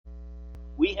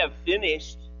we have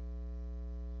finished,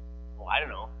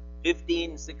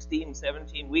 15, 16,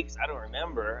 17 weeks, I don't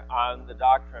remember, on the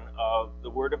doctrine of the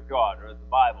Word of God, or the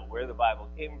Bible, where the Bible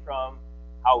came from,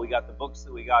 how we got the books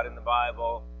that we got in the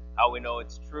Bible, how we know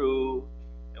it's true,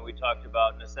 and we talked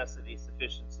about necessity,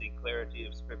 sufficiency, clarity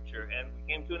of Scripture, and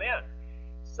we came to an end.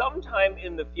 Sometime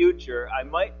in the future, I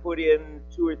might put in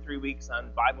 2 or 3 weeks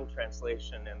on Bible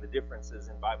translation and the differences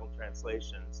in Bible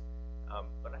translations.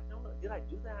 But I don't know, did I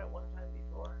do that at one time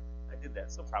before? I did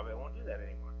that, so probably I won't do that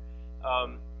anymore.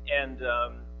 And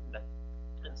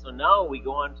so now we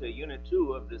go on to Unit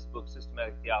 2 of this book,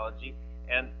 Systematic Theology,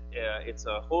 and it's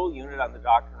a whole unit on the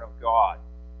doctrine of God.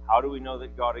 How do we know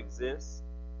that God exists?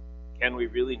 Can we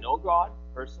really know God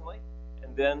personally?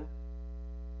 And then,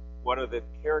 what are the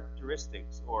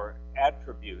characteristics or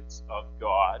attributes of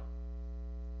God?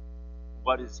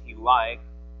 What is He like?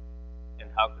 And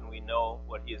how can we know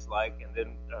what He is like? And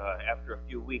then after a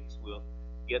few weeks, we'll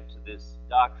get to this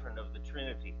doctrine of the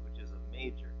Trinity, which is a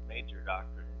major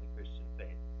doctrine in the Christian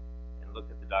faith, and look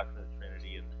at the doctrine of the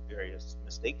Trinity and the various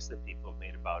mistakes that people have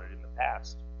made about it in the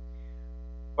past.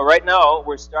 But right now,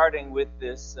 we're starting with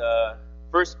this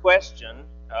first question,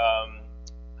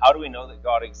 how do we know that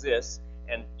God exists?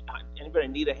 And anybody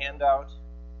need a handout?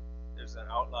 There's an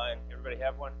outline. Everybody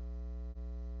have one?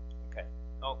 Okay.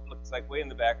 Oh, looks like way in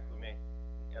the back for me.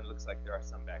 And it looks like there are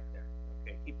some back there.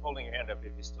 Okay, keep holding your hand up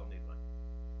if you still need one.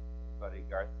 Buddy,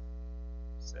 Garth?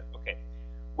 Said, okay.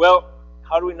 Well,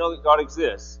 how do we know that God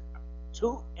exists?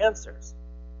 2 answers.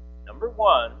 Number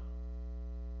 1,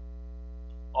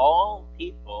 all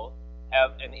people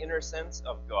have an inner sense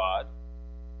of God.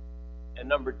 And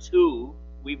number 2,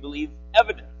 we believe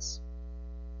evidence.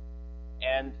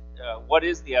 And what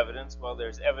is the evidence? Well,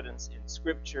 there's evidence in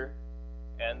Scripture,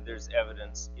 and there's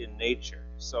evidence in nature.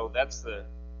 So that's the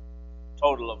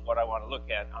total of what I want to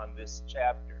look at on this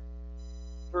chapter.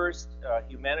 First,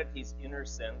 humanity's inner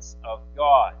sense of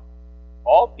God.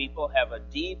 All people have a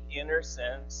deep inner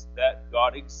sense that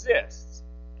God exists,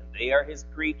 and they are His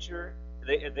creature.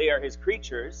 They are His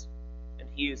creatures, and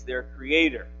He is their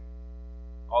creator.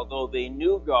 Although they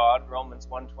knew God, Romans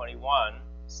 1:21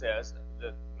 says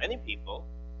that many people,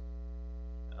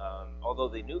 although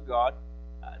they knew God,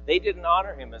 they didn't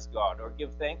honor Him as God or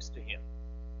give thanks to Him.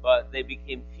 But they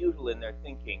became futile in their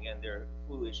thinking, and their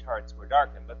foolish hearts were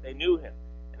darkened. But they knew Him.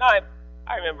 And I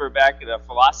remember back at a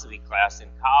philosophy class in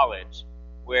college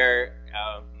where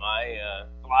my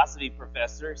philosophy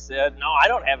professor said, no, I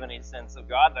don't have any sense of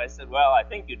God. And I said, well, I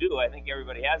think you do. I think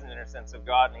everybody has an inner sense of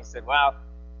God. And he said, well,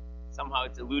 somehow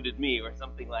it's eluded me, or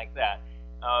something like that.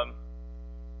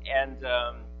 And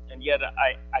yet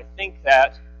I think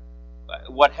that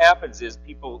what happens is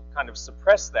people kind of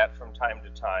suppress that from time to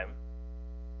time.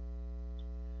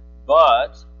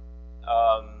 But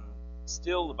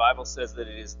still the Bible says that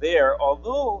it is there,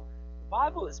 although the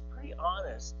Bible is pretty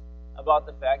honest about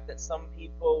the fact that some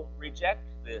people reject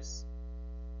this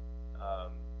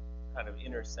kind of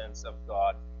inner sense of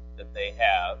God that they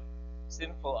have.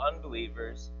 Sinful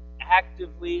unbelievers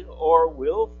actively or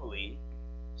willfully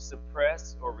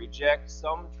suppress or reject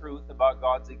some truth about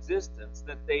God's existence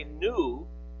that they knew,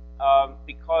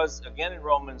 because, again, in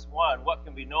Romans 1, what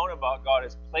can be known about God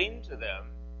is plain to them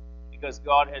because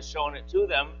God has shown it to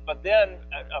them. But then,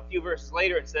 a few verses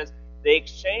later, it says, they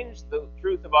exchanged the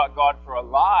truth about God for a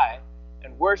lie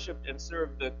and worshipped and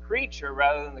served the creature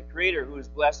rather than the Creator, who is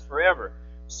blessed forever.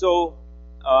 So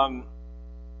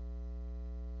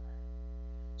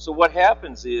what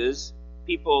happens is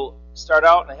people start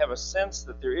out and they have a sense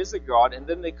that there is a God, and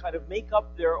then they kind of make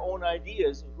up their own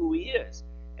ideas of who He is.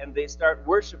 And they start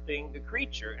worshiping the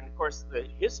creature. And, of course, the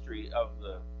history of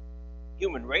the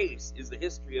human race is the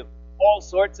history of all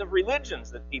sorts of religions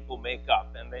that people make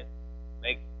up. And they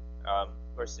make, of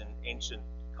course, in ancient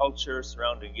culture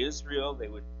surrounding Israel, they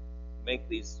would make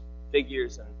these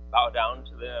figures and bow down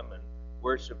to them and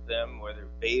worship them, whether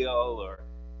Baal or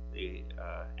the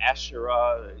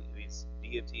Asherah, these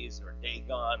deities, or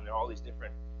Dagon, and all these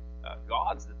different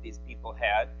gods that these people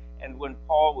had. And when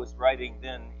Paul was writing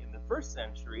then in the first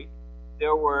century,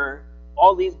 there were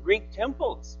all these Greek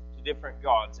temples to different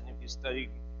gods. And if you study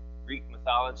Greek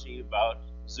mythology about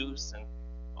Zeus and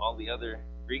all the other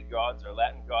Greek gods or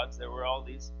Latin gods, there were all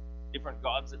these different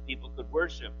gods that people could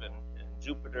worship, and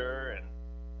Jupiter and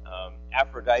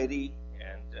Aphrodite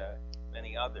and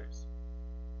many others.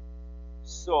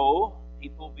 So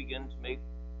people begin to make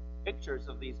pictures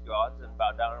of these gods and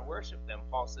bow down and worship them.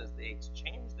 Paul says they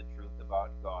exchanged the truth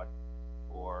about God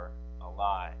for a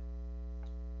lie.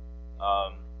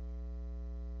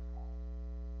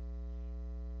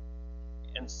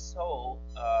 And so,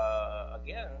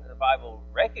 again, the Bible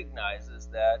recognizes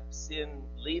that sin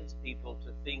leads people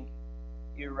to think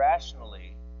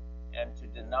irrationally and to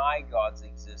deny God's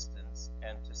existence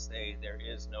and to say there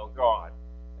is no God.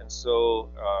 And so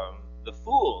the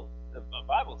fool, the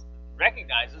Bible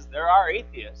recognizes there are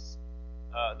atheists,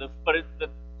 but it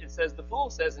says the fool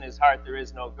says in his heart there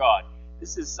is no God.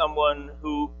 This is someone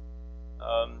who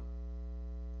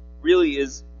really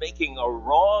is making a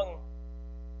wrong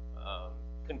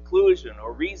conclusion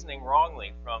or reasoning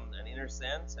wrongly from an inner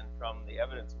sense and from the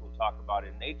evidence we'll talk about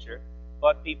in nature.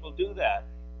 But people do that.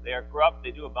 They are corrupt.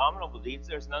 They do abominable deeds.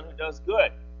 There's none who does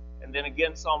good. And then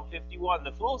again, Psalm 51,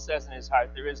 the fool says in his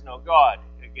heart, there is no God.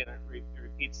 Again, it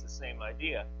repeats the same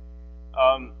idea.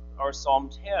 Or Psalm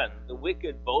 10, the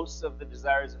wicked boasts of the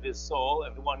desires of his soul,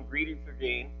 and the one greedy for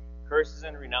gain curses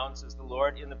and renounces the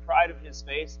Lord. In the pride of his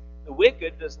face, the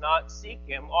wicked does not seek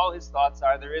him. All his thoughts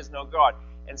are, there is no God.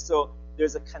 And so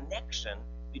there's a connection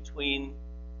between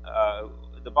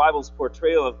the Bible's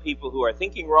portrayal of people who are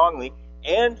thinking wrongly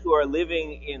and who are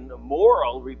living in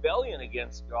moral rebellion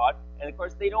against God. And of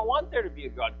course, they don't want there to be a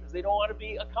God because they don't want to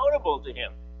be accountable to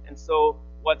him. And so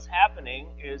what's happening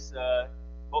is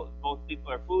both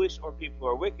people are foolish or people who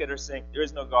are wicked are saying, there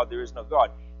is no God, there is no God.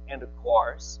 And of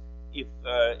course, if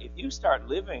you start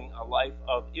living a life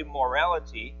of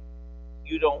immorality,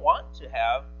 you don't want to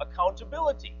have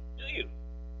accountability, do you?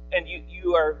 And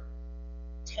you are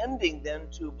tending then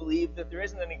to believe that there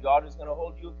isn't any God who's going to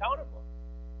hold you accountable.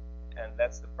 And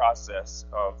that's the process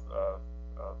of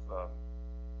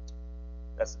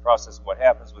what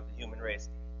happens with the human race.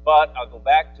 But I'll go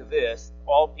back to this.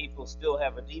 All people still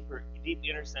have a deep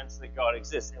inner sense that God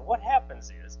exists. And what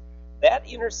happens is that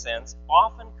inner sense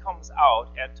often comes out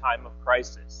at time of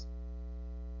crisis.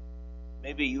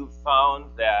 Maybe you've found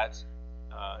that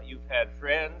you've had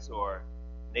friends or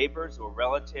neighbors or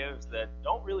relatives that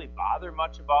don't really bother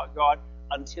much about God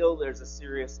until there's a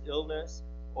serious illness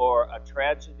or a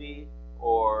tragedy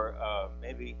or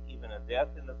maybe even a death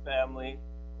in the family,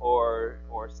 or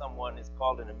someone is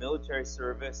called in a military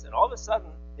service, and all of a sudden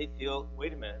they feel,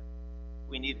 wait a minute,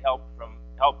 we need help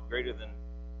greater than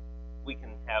we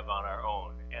can have on our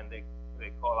own, and they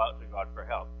call out to God for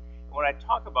help. And when I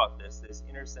talk about this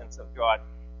inner sense of God,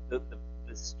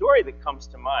 the story that comes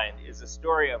to mind is a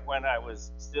story of when I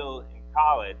was still in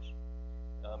college,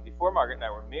 before Margaret and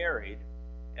I were married,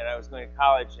 and I was going to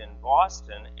college in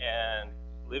Boston and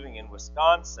living in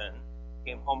Wisconsin,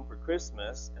 came home for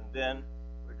Christmas, and then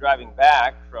we're driving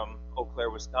back from Eau Claire,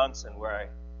 Wisconsin, where I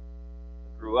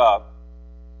grew up,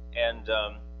 and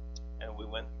there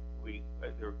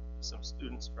were some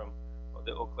students from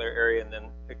the Eau Claire area, and then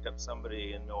picked up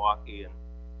somebody in Milwaukee and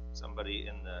somebody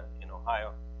in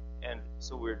Ohio. And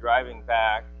so we were driving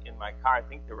back in my car. I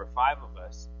think there were 5 of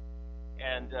us,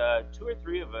 and 2 or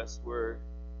 3 of us were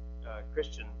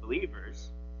Christian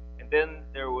believers. And then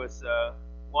there was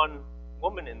one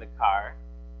woman in the car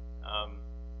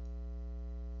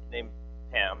named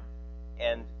Pam,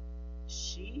 and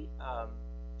she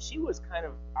was kind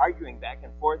of arguing back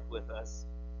and forth with us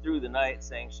through the night,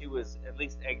 saying she was at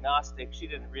least agnostic. She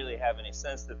didn't really have any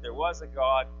sense that there was a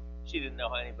God. She didn't know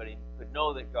how anybody could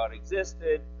know that God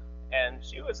existed. And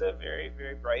she was a very,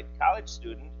 very bright college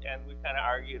student, and we kind of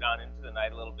argued on into the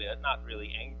night a little bit, not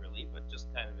really angrily, but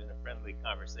just kind of in a friendly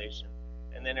conversation.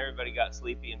 And then everybody got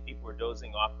sleepy and people were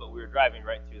dozing off, but we were driving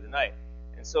right through the night.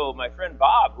 And so my friend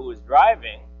Bob, who was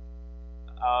driving,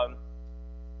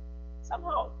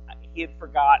 somehow he had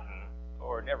forgotten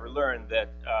or never learned that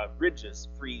bridges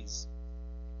freeze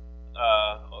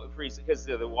because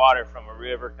the water from a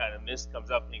river kind of mist comes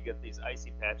up and you get these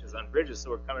icy patches on bridges. So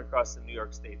we're coming across the New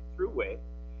York State Thruway,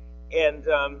 and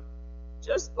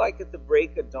just like at the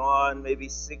break of dawn, maybe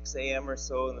 6 a.m. or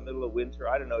so in the middle of winter,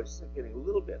 I don't know, just getting a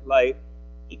little bit light,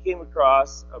 he came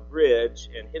across a bridge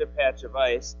and hit a patch of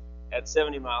ice at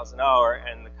 70 miles an hour,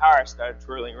 and the car started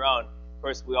twirling around. Of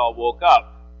course, we all woke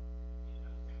up.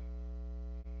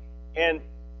 And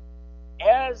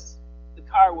as the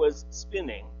car was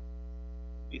spinning,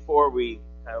 before we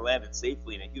kind of landed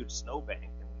safely in a huge snowbank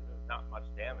and not much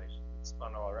damage, it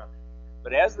spun all around.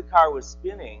 But as the car was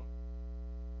spinning,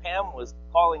 Pam was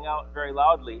calling out very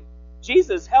loudly,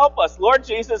 "Jesus, help us! Lord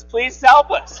Jesus, please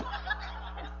help us!"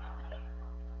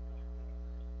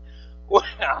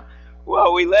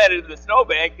 Well, we landed in the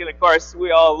snowbank, and of course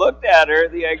we all looked at her,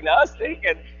 the agnostic,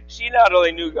 and she not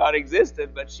only knew God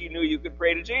existed, but she knew you could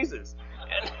pray to Jesus.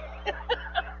 And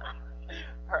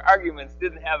her arguments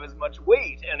didn't have as much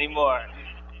weight anymore.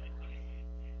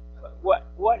 But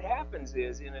what happens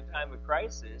is, in a time of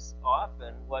crisis,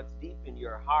 often what's deep in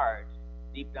your heart,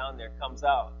 deep down there, comes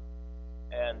out.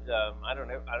 And I don't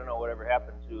know whatever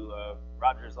happened to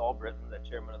Rogers Albritton, the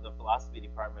chairman of the philosophy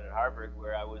department at Harvard,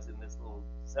 where I was in this little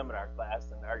seminar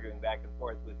class and arguing back and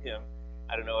forth with him.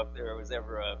 I don't know if there was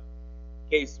ever a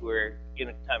case where, in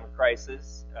a time of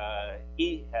crisis,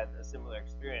 he had a similar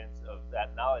experience of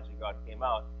that knowledge of God came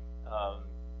out.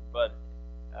 But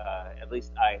at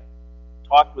least I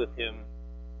talked with him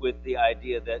with the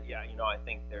idea that, I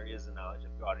think there is a knowledge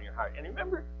of God in your heart. And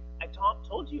remember, I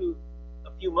told you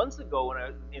a few months ago when I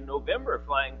was in November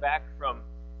flying back from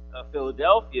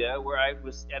Philadelphia, where I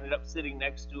ended up sitting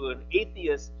next to an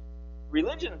atheist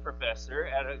religion professor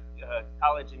at a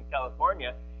college in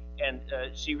California, and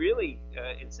she really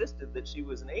insisted that she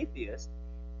was an atheist.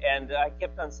 And I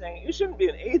kept on saying, you shouldn't be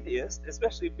an atheist,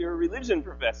 especially if you're a religion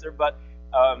professor. But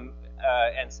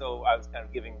and so I was kind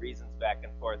of giving reasons back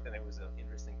and forth, and it was an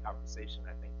interesting conversation,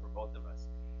 I think, for both of us.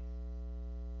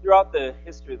 Throughout the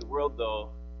history of the world, though,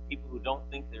 people who don't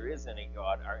think there is any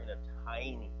God are in a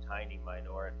tiny, tiny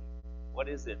minority. What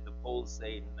is it? The polls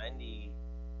say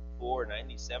 94,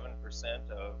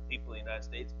 97% of people in the United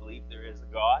States believe there is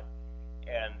a God.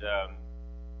 And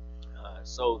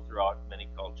so throughout many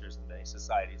cultures and many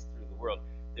societies through the world,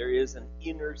 there is an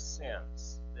inner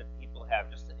sense that people have,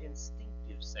 just an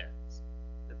instinctive sense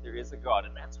that there is a God.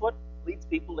 And that's what leads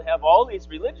people to have all these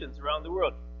religions around the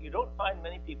world. You don't find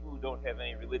many people who don't have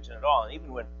any religion at all. And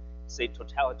even when, say,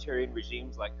 totalitarian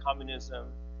regimes like communism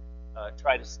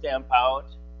try to stamp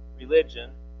out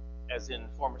religion, as in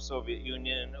former Soviet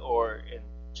Union or in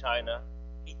China,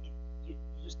 you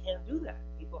just can't do that.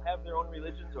 People have their own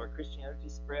religions, or Christianity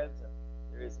spreads, and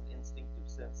there is an instinctive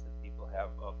sense that people have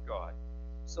of God.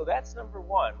 So that's number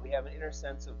one. We have an inner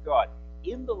sense of God.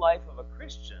 In the life of a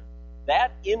Christian,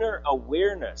 that inner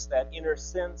awareness, that inner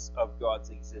sense of God's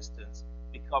existence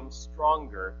becomes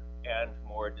stronger and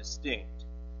more distinct.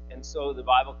 And so the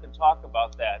Bible can talk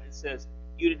about that. It says,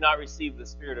 you did not receive the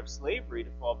spirit of slavery to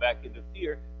fall back into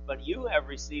fear, but you have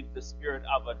received the spirit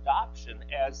of adoption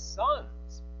as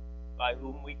sons, by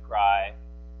whom we cry,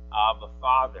 Abba,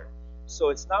 Father. So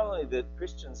it's not only that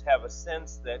Christians have a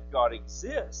sense that God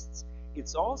exists,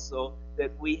 it's also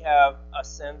that we have a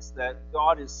sense that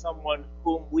God is someone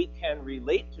whom we can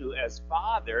relate to as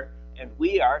Father, and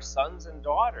we are sons and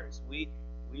daughters. We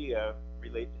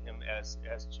relate to Him as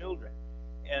children.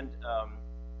 And, of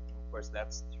course,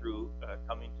 that's through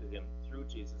coming to Him through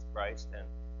Jesus Christ and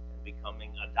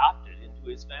becoming adopted into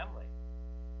His family.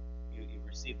 You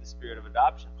received the spirit of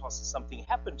adoption. Paul says something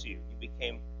happened to you. You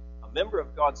became a member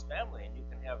of God's family, and you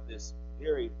can have this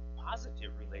very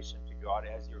positive relation to God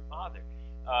as your Father.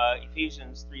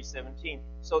 Ephesians 3:17,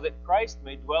 so that Christ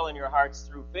may dwell in your hearts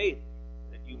through faith,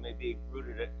 that you may be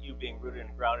being rooted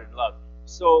and grounded in love.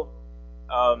 So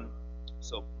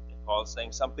Paul is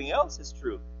saying something else is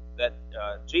true, that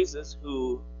Jesus,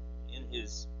 who in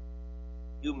his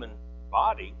human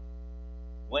body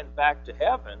went back to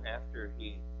heaven after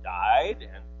he died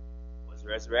and was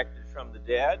resurrected from the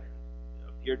dead,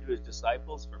 appeared to his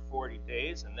disciples for 40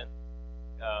 days, and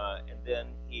then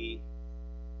he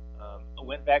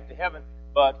went back to heaven.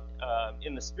 But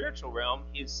in the spiritual realm,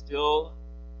 he's still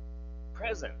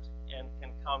present and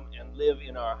can come and live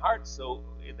in our hearts. So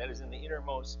that is in the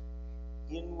innermost,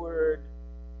 inward,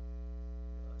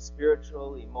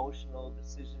 spiritual, emotional,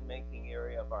 decision-making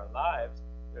area of our lives.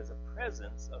 There's a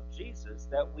presence of Jesus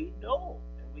that we know,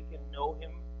 and we can know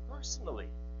Him personally.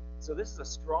 So this is a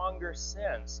stronger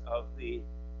sense of the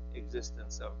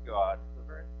existence of God.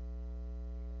 Laverne?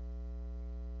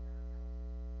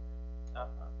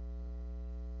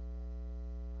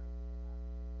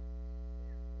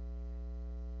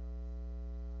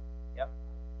 Yep.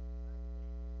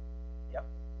 Yep.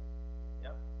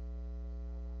 Yep.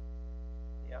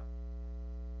 Yep.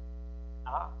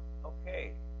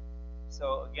 Okay.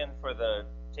 So again, for the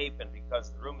tape, and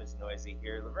because the room is noisy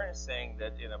here, Laverne is saying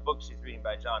that in a book she's reading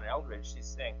by John Eldredge, he's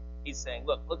saying,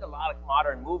 look at a lot of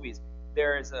modern movies.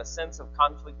 There is a sense of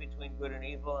conflict between good and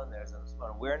evil, and there's an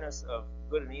awareness of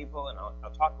good and evil, and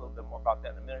I'll talk a little bit more about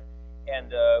that in a minute.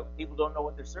 And people don't know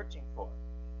what they're searching for,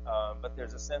 but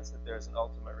there's a sense that there's an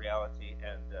ultimate reality,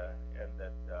 and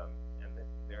that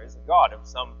there is a God of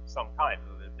some kind,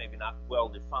 maybe not well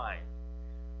defined.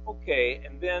 Okay,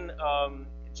 and then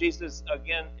Jesus,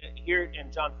 again, here in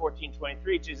John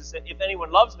 14:23, Jesus said, if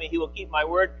anyone loves me, he will keep my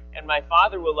word, and my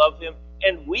Father will love him,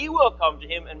 and we will come to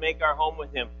him and make our home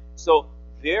with him. So,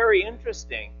 very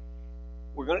interesting.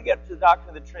 We're going to get to the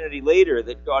doctrine of the Trinity later,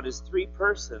 that God is three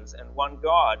persons and one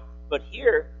God. But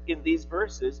here, in these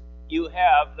verses, you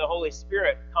have the Holy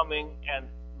Spirit coming and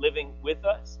living with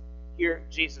us. Here,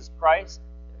 Jesus Christ,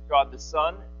 God the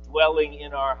Son, dwelling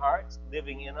in our hearts,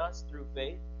 living in us through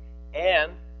faith.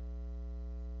 And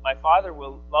my Father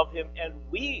will love him, and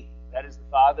we, that is the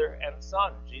Father and the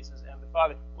Son, Jesus and the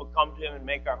Father, will come to him and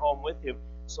make our home with him.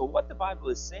 So what the Bible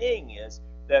is saying is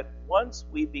that once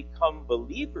we become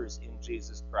believers in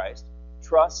Jesus Christ,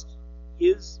 trust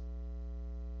his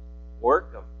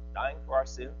work of dying for our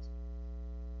sins,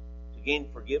 to gain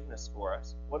forgiveness for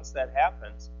us, once that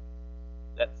happens,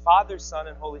 that Father, Son,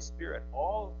 and Holy Spirit,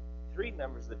 all three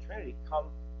members of the Trinity, come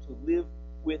to live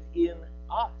within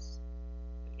us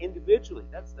individually.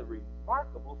 That's the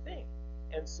remarkable thing.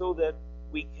 And so that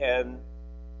we can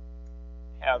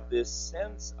have this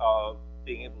sense of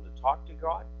being able to talk to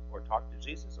God, or talk to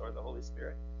Jesus, or the Holy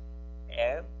Spirit,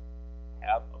 and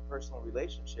have a personal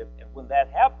relationship. And when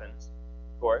that happens,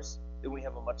 of course, then we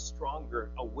have a much stronger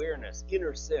awareness,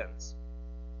 inner sense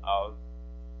of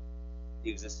the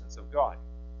existence of God.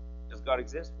 Does God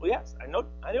exist? Well, yes, I know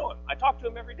him. I talk to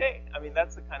him every day. I mean,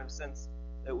 that's the kind of sense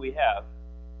that we have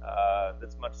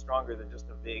that's much stronger than just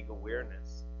a vague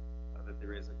awareness that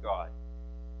there is a God.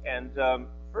 And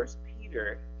First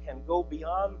Peter can go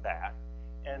beyond that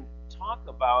and talk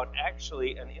about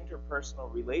actually an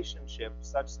interpersonal relationship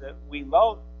such that we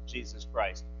love Jesus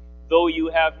Christ. Though you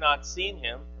have not seen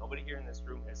him, nobody here in this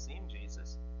room has seen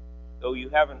Jesus, though you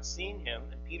haven't seen him,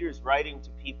 and Peter's writing to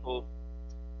people,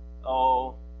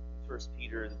 First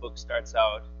Peter, the book starts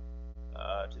out,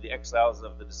 to the exiles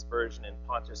of the dispersion in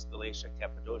Pontus, Galatia,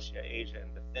 Cappadocia, Asia,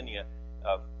 and Bithynia,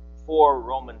 4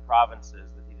 Roman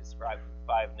provinces that he described with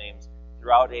 5 names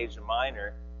throughout Asia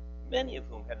Minor, many of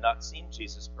whom had not seen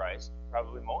Jesus Christ.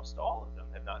 Probably most all of them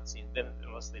had not seen him,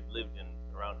 unless they'd lived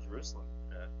around Jerusalem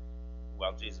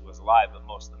while Jesus was alive, but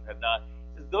most of them had not.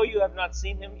 He says, though you have not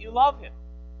seen him, you love him.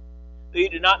 Though you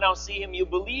do not now see him, you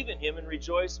believe in him and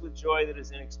rejoice with joy that is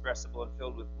inexpressible and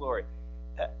filled with glory.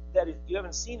 That is, you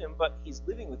haven't seen him, but he's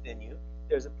living within you.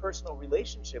 There's a personal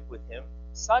relationship with him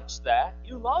such that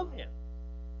you love him.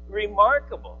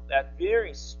 Remarkable, that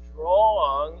very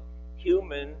strong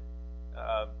human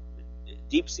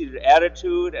deep-seated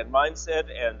attitude and mindset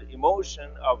and emotion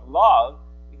of love.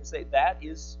 You can say that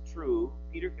is true.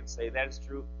 Peter can say that is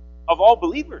true of all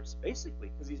believers, basically,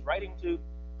 because he's writing to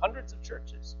hundreds of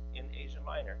churches in Asia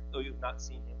Minor. Though you've not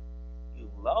seen him, you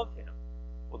love him.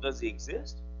 Well, does he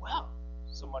exist? Well,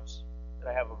 so much that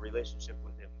I have a relationship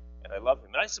with him and I love him.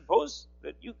 And I suppose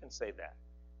that you can say that.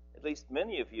 At least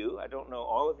many of you, I don't know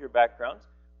all of your backgrounds,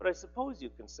 but I suppose you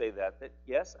can say that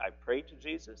yes, I pray to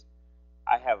Jesus.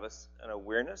 I have an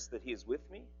awareness that he is with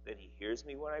me, that he hears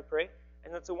me when I pray,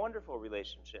 and that's a wonderful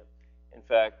relationship. In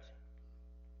fact,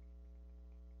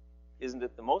 isn't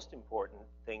it the most important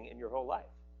thing in your whole life?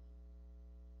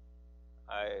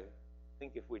 I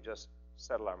think if we just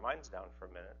settle our minds down for a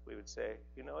minute, we would say,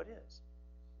 it is.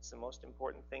 It's the most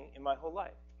important thing in my whole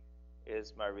life,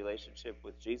 is my relationship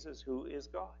with Jesus, who is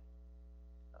God,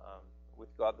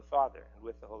 with God the Father, and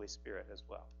with the Holy Spirit as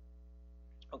well.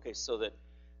 Okay, so that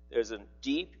there's a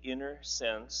deep inner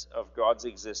sense of God's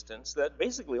existence that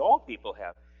basically all people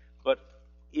have. But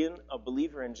in a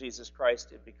believer in Jesus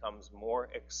Christ, it becomes more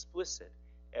explicit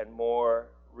and more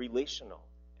relational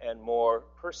and more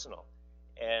personal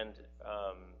and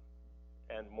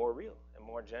more real and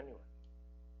more genuine.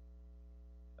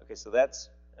 Okay, so that's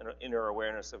an inner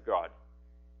awareness of God.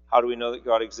 How do we know that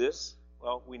God exists?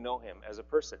 Well, we know him as a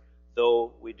person,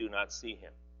 though we do not see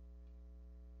him.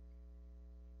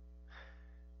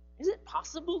 Is it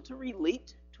possible to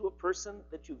relate to a person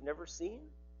that you've never seen?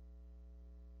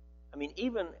 I mean,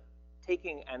 even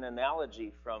taking an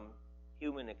analogy from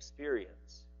human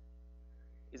experience,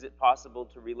 is it possible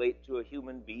to relate to a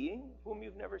human being whom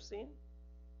you've never seen?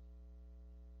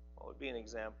 What would be an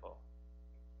example?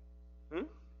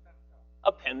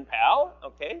 A pen pal,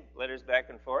 okay, letters back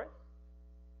and forth.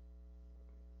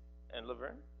 And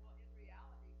Laverne?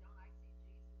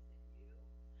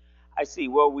 I see.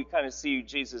 Well, we kind of see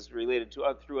Jesus related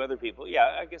to through other people.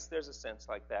 Yeah, I guess there's a sense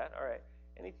like that. All right.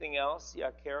 Anything else?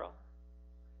 Yeah, Carol?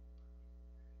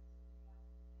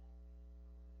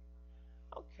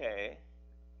 Okay.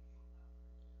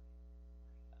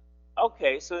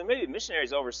 Okay, so there may be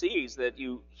missionaries overseas that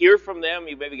you hear from them,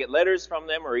 you maybe get letters from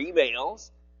them or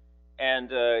emails. And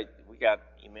we got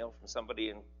email from somebody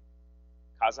in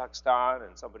Kazakhstan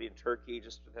and somebody in Turkey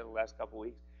just within the last couple of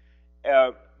weeks.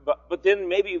 But then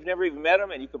maybe you've never even met them,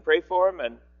 and you can pray for them,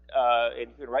 and you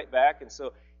can write back. And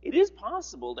so it is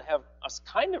possible to have a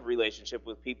kind of relationship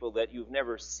with people that you've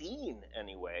never seen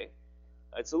anyway.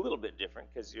 It's a little bit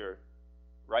different because you're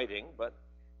writing, but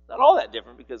not all that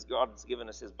different because God's given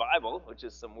us his Bible, which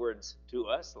is some words to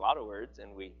us, a lot of words,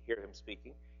 and we hear him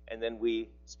speaking, and then we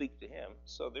speak to him.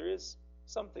 So there is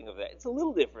something of that. It's a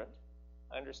little different,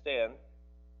 I understand,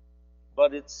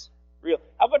 but it's real.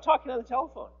 How about talking on the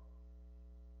telephone?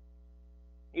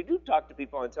 You do talk to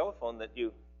people on the telephone that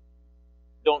you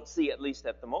don't see, at least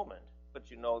at the moment,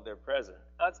 but you know they're present.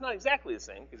 Now, it's not exactly the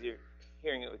same because you're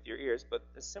hearing it with your ears, but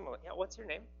it's similar. Yeah, what's your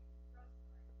name?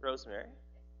 Rosemary.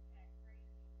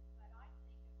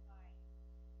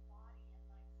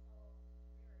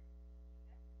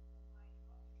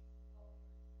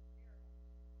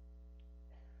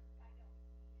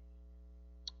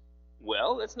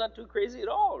 Well, that's not too crazy at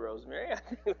all, Rosemary.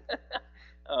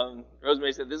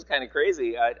 Rosemary said, "This is kind of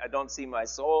crazy. I don't see my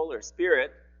soul or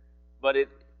spirit, but it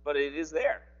is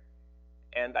there,"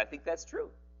 and I think that's true.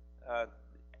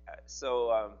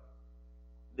 So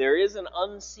there is an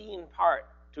unseen part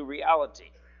to reality,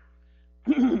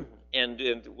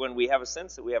 and when we have a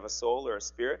sense that we have a soul or a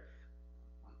spirit,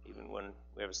 even when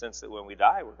we have a sense that when we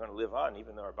die we're going to live on,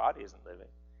 even though our body isn't living.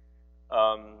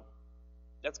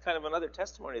 That's kind of another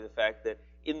testimony of the fact that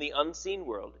in the unseen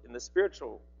world, in the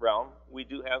spiritual realm, we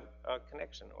do have a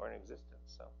connection or an existence.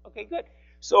 So, okay, good.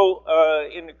 So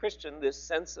in a Christian, this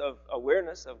sense of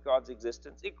awareness of God's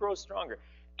existence, it grows stronger.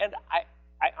 And I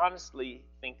honestly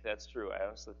think that's true. I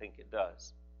honestly think it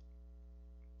does.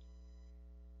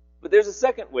 But there's a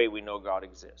second way we know God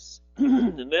exists,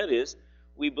 and that is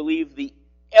we believe the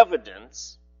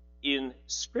evidence in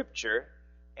Scripture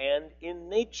and in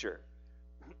nature.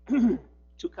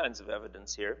 Two kinds of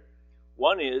evidence here.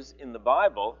 One is in the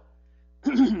Bible.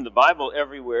 The Bible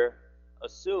everywhere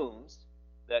assumes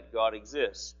that God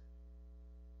exists.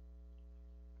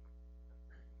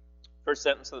 First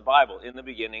sentence of the Bible, in the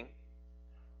beginning,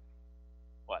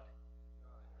 what?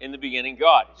 In the beginning,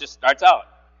 God. It just starts out,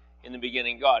 in the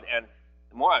beginning, God. And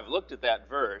the more I've looked at that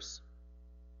verse,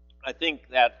 I think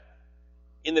that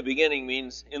in the beginning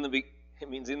means in the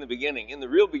beginning, in the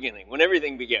real beginning, when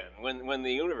everything began, when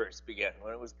the universe began,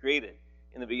 when it was created.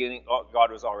 In the beginning,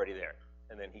 God was already there,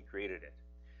 and then he created it.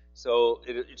 So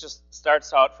it just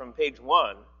starts out from page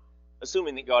 1,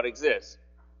 assuming that God exists.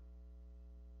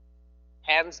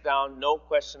 Hands down, no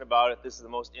question about it, this is the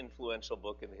most influential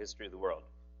book in the history of the world.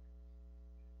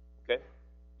 Okay?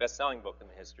 Best-selling book in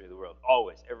the history of the world,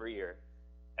 always, every year,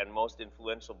 and most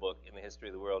influential book in the history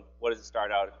of the world. What does it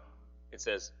start out? It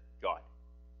says, God.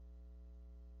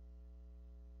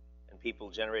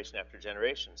 People, generation after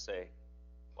generation, say,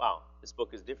 wow, this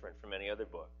book is different from any other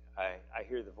book. I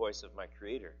hear the voice of my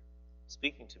Creator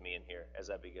speaking to me in here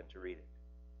as I begin to read it.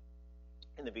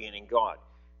 In the beginning, God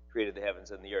created the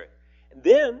heavens and the earth. And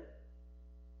then,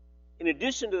 in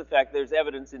addition to the fact that there's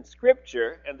evidence in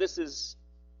Scripture, and this is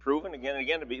proven again and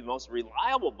again to be the most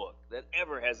reliable book that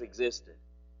ever has existed,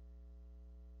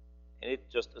 and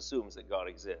it just assumes that God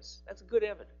exists. That's good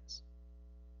evidence,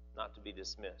 not to be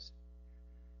dismissed.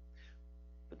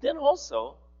 But then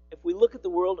also, if we look at the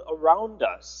world around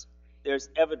us, there's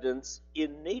evidence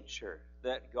in nature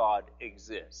that God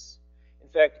exists. In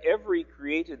fact, every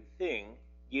created thing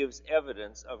gives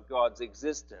evidence of God's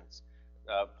existence.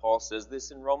 Paul says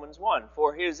this in Romans 1,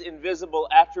 for his invisible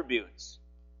attributes,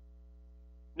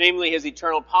 namely his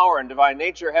eternal power and divine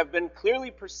nature, have been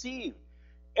clearly perceived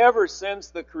ever since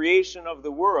the creation of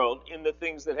the world in the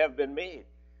things that have been made.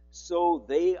 So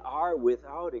they are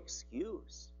without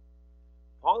excuse.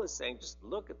 Paul is saying, just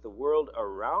look at the world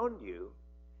around you,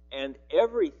 and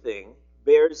everything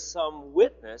bears some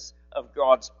witness of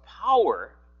God's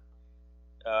power,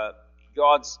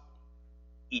 God's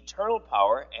eternal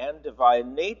power and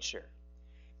divine nature.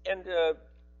 And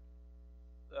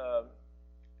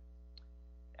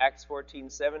Acts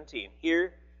 14:17.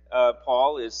 Here,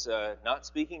 Paul is not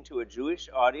speaking to a Jewish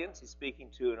audience. He's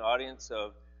speaking to an audience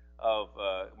of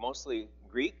mostly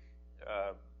Greek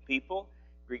people,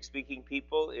 Greek-speaking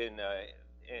people in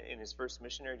his first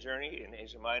missionary journey in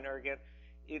Asia Minor again.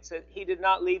 It said, he did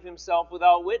not leave himself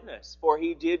without witness, for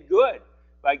he did good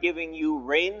by giving you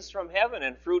rains from heaven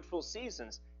and fruitful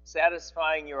seasons,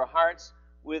 satisfying your hearts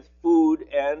with food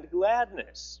and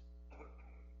gladness.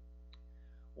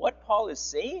 What Paul is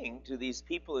saying to these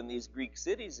people in these Greek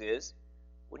cities is,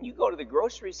 when you go to the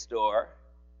grocery store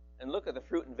and look at the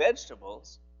fruit and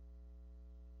vegetables,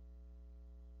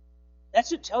 that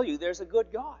should tell you there's a good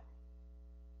God.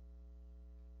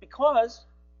 Because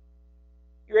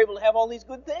you're able to have all these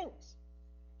good things.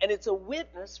 And it's a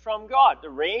witness from God. The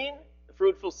rain, the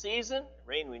fruitful season,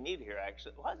 rain we need here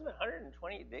actually. Well, it's been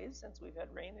 128 days since we've had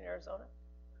rain in Arizona.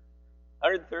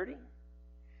 130?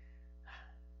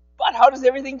 But how does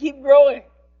everything keep growing?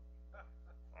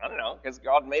 I don't know, because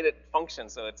God made it function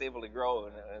so it's able to grow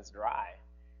and it's dry.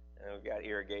 And we've got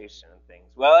irrigation and things.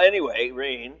 Well, anyway,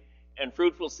 rain and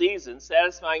fruitful seasons,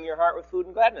 satisfying your heart with food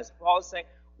and gladness. Paul is saying,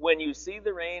 when you see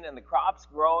the rain and the crops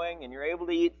growing and you're able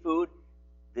to eat food,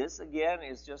 this, again,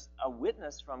 is just a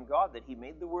witness from God that he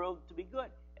made the world to be good,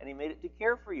 and he made it to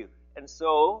care for you. And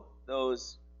so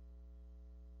those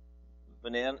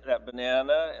that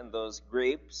banana and those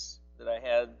grapes that I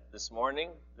had this morning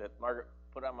that Margaret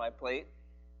put on my plate,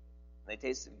 they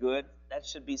tasted good, that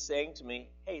should be saying to me,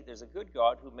 hey, there's a good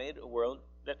God who made a world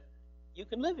that you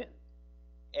can live in.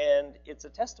 And it's a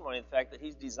testimony of the fact that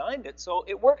he's designed it so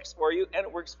it works for you, and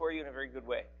it works for you in a very good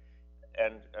way.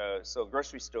 And so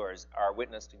grocery stores are a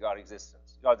witness to God's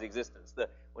existence.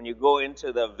 When you go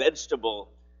into the vegetable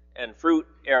and fruit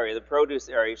area, the produce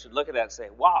area, you should look at that and say,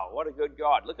 wow, what a good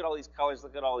God. Look at all these colors,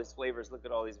 look at all these flavors, look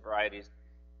at all these varieties.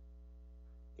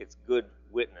 It's good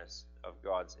witness of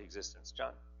God's existence.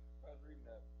 John? I was reading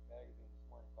a magazine this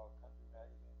morning called Country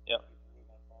Magazine. Yep. People live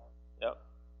on farms. Yep. It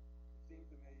seems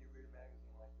to me you read a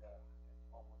magazine like that, and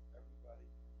almost everybody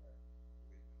in there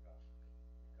believes in God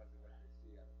because of what they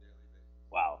see on a daily basis.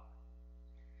 Wow.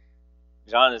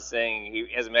 John is saying he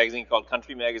has a magazine called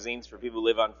Country Magazines for people who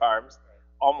live on farms.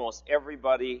 Almost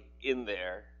everybody in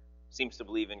there seems to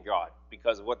believe in God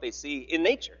because of what they see in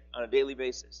nature on a daily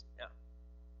basis. Yeah.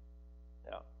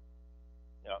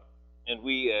 And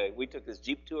we took this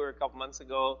Jeep tour a couple months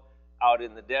ago out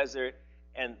in the desert,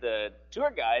 and the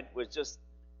tour guide was just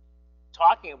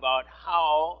talking about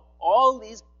how all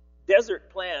these desert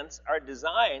plants are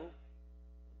designed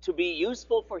to be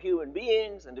useful for human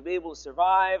beings and to be able to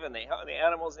survive, and the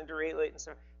animals interrelate and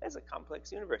stuff. That's a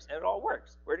complex universe, and it all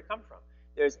works. Where'd it come from?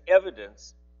 There's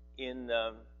evidence in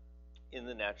the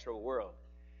natural world.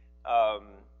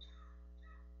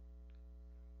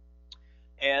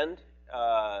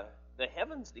 The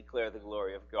heavens declare the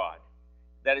glory of God.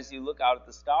 That is, you look out at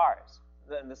the stars.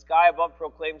 And the sky above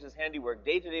proclaims his handiwork.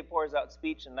 Day to day pours out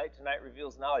speech, and night to night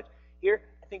reveals knowledge. Here,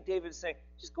 I think David is saying,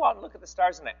 just go out and look at the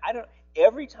stars tonight.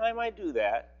 Every time I do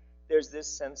that, there's this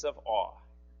sense of awe.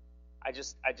 I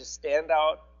just stand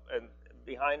out and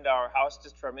behind our house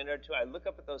just for a minute or two. I look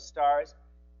up at those stars,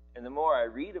 and the more I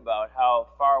read about how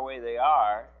far away they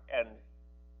are, and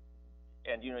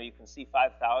you can see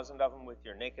 5,000 of them with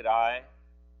your naked eye.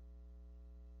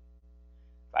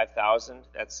 5,000,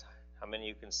 that's how many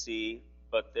you can see,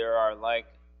 but there are like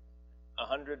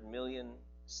 100 million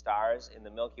stars in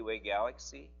the Milky Way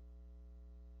galaxy.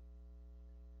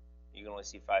 You can only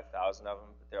see 5,000 of them,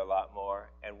 but there are a lot more.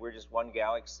 And we're just one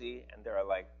galaxy, and there are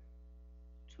like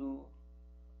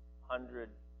 200,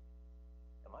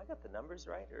 am I got the numbers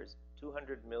right? Or is it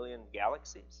 200 million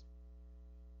galaxies?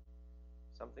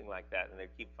 Something like that, and they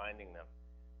keep finding them.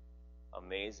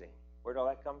 Amazing. Where'd all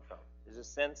that come from? There's a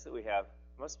sense that we have,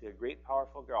 there must be a great,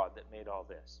 powerful God that made all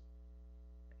this.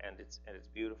 And it's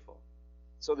beautiful.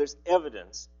 So there's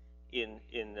evidence in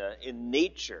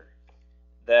nature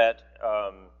that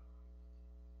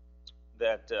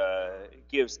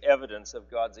gives evidence of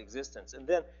God's existence. And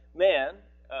then man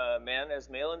as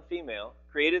male and female,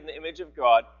 created in the image of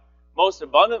God, most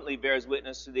abundantly bears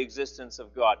witness to the existence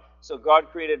of God. So God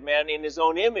created man in his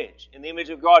own image. In the image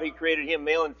of God, he created him,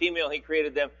 male and female, he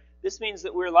created them. This means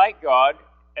that we're like God,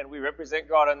 and we represent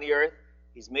God on the earth.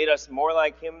 He's made us more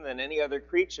like him than any other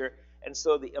creature. And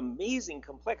so the amazing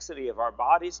complexity of our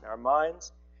bodies and our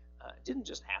minds didn't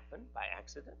just happen by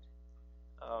accident,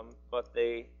 but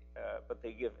they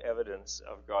give evidence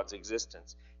of God's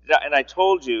existence. And I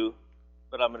told you,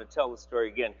 but I'm going to tell the story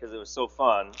again because it was so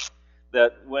fun,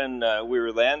 that when we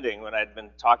were landing, when I'd been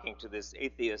talking to this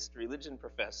atheist religion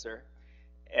professor,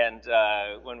 and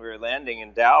when we were landing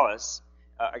in Dallas,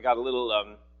 I got a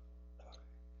little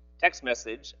text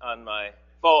message on my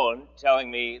phone telling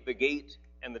me the gate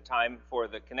and the time for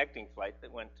the connecting flight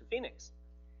that went to Phoenix.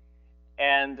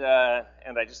 And I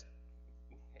just,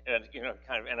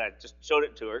 and I just showed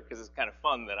it to her because it's kind of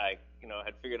fun that I,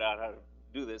 had figured out how to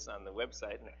do this on the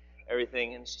website and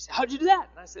everything. And she said, "How'd you do that?"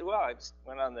 And I said, "Well, I just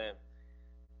went on the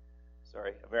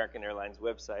American Airlines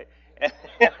website."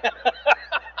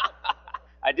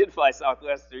 I did fly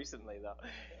Southwest recently, though.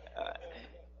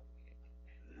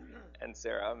 And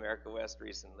Sarah, America West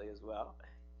recently as well.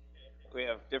 We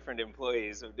have different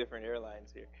employees of different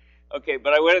airlines here. Okay,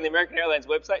 but I went on the American Airlines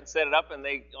website and set it up, and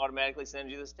they automatically send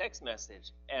you this text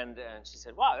message. And she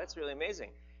said, "Wow, that's really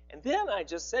amazing." And then I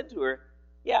just said to her,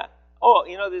 "Yeah,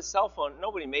 this cell phone,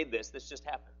 nobody made this. This just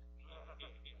happened."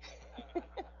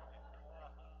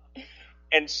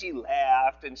 And she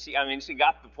laughed, and she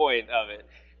got the point of it.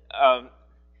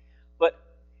 But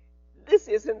this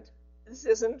isn't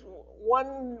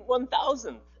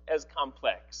 1/1000th as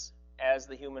complex as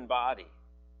the human body.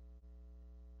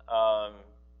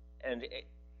 And if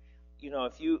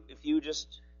you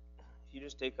just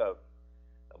take a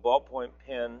ballpoint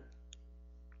pen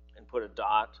and put a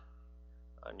dot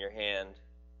on your hand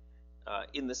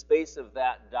in the space of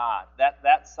that dot,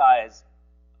 that size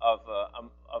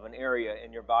of an area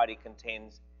in your body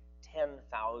contains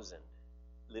 10,000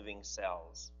 living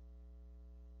cells.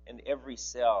 And every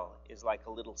cell is like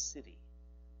a little city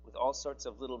with all sorts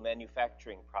of little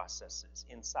manufacturing processes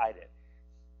inside it,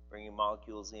 bringing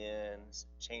molecules in,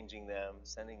 changing them,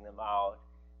 sending them out,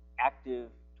 active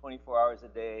 24 hours a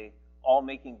day, all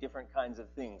making different kinds of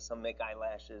things. Some make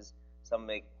eyelashes, some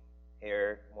make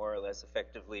hair more or less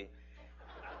effectively.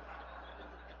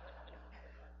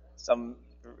 Some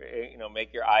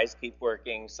make your eyes keep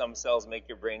working. Some cells make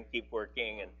your brain keep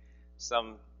working, and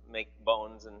some make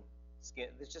bones and skin.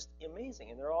 It's just amazing,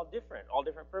 and they're all different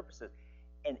purposes.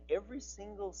 And every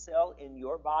single cell in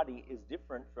your body is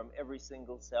different from every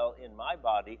single cell in my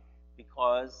body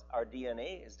because our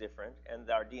DNA is different, and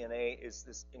our DNA is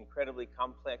this incredibly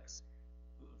complex,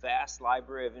 vast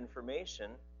library of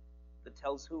information that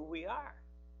tells who we are.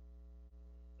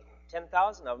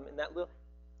 10,000 of them in that little...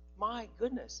 My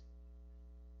goodness.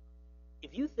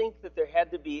 If you think that there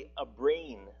had to be a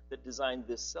brain that designed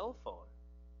this cell phone,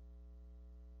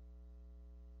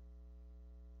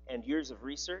 and years of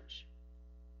research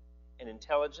and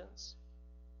intelligence,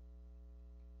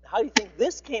 how do you think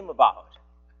this came about?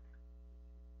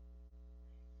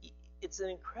 It's an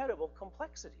incredible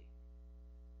complexity.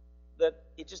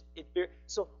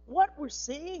 So what we're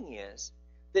saying is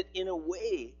that in a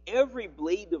way, every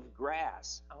blade of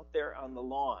grass out there on the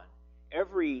lawn,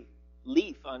 every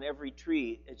leaf on every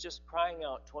tree is just crying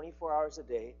out 24 hours a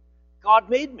day, God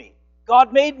made me,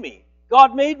 God made me,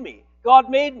 God made me, God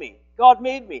made me, God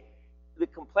made me. The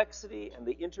complexity and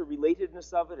the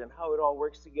interrelatedness of it and how it all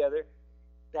works together,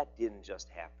 that didn't just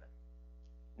happen.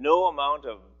 No amount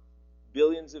of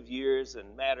billions of years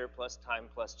and matter plus time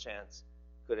plus chance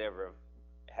could ever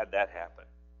have had that happen.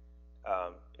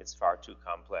 It's far too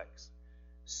complex.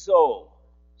 So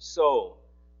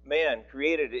man,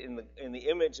 created in the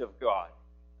image of God,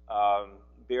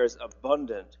 bears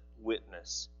abundant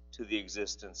witness to the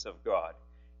existence of God.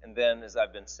 And then, as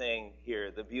I've been saying here,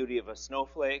 the beauty of a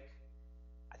snowflake.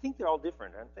 I think they're all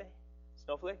different, aren't they?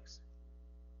 Snowflakes?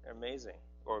 They're amazing.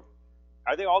 Or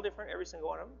are they all different, every single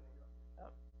one of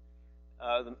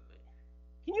them?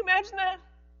 Can you imagine that?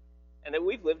 And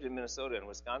we've lived in Minnesota and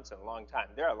Wisconsin a long time.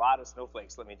 There are a lot of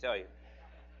snowflakes, let me tell you.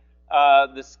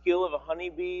 The skill of a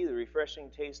honeybee, the refreshing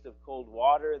taste of cold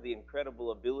water, the incredible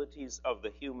abilities of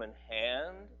the human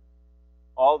hand,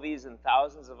 all these and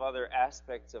thousands of other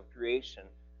aspects of creation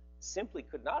simply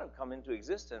could not have come into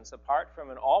existence apart from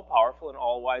an all-powerful and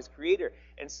all-wise creator.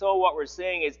 And so what we're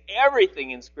saying is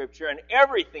everything in Scripture and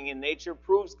everything in nature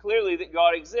proves clearly that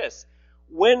God exists.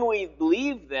 When we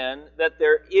believe then that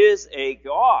there is a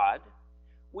God,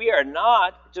 we are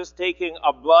not just taking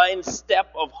a blind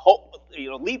step of hope,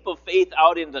 leap of faith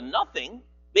out into nothing,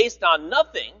 based on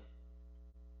nothing.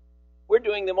 We're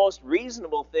doing the most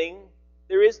reasonable thing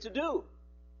there is to do.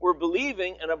 We're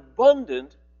believing an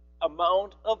abundant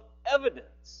amount of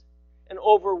evidence, an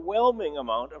overwhelming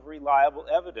amount of reliable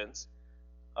evidence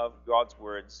of God's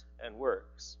words and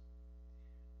works.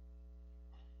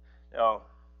 Now,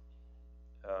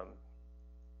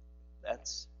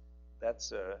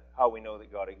 that's how we know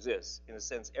that God exists. In a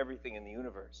sense, everything in the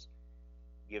universe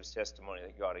gives testimony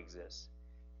that God exists.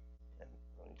 And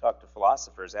when you talk to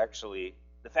philosophers, actually,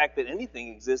 the fact that anything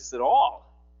exists at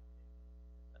all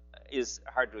is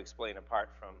hard to explain apart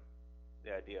from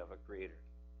the idea of a creator.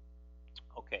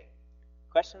 Okay.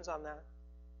 Questions on that?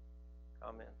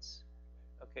 Comments?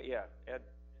 Okay, yeah, Ed?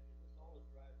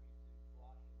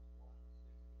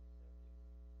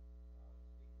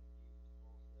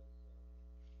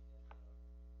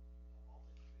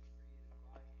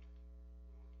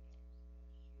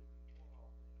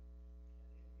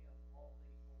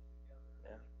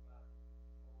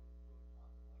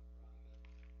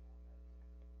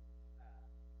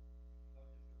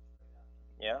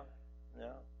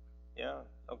 Yeah.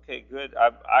 Okay, good.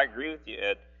 I agree with you,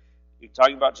 Ed. You're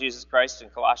talking about Jesus Christ in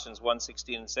Colossians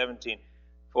 1:16 and 17.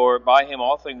 For by him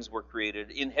all things were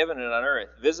created, in heaven and on earth,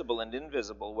 visible and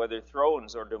invisible, whether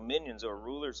thrones or dominions or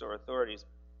rulers or authorities.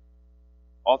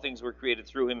 All things were created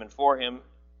through him and for him,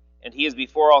 and he is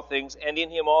before all things, and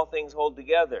in him all things hold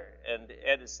together. And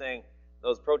Ed is saying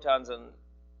those protons and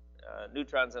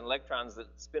neutrons and electrons that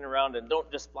spin around and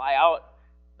don't just fly out.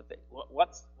 But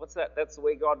what's that? That's the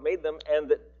way God made them, and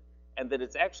that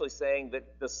it's actually saying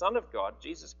that the Son of God,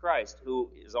 Jesus Christ, who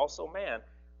is also man,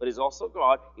 but is also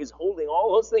God, is holding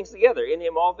all those things together. In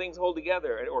him all things hold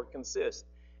together or consist,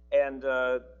 and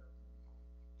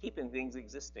keeping things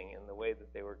existing in the way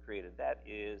that they were created. That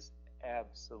is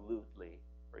absolutely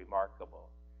remarkable.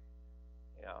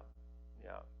 Yeah.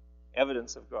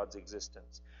 evidence of God's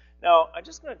existence. Now, I'm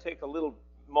just going to take a little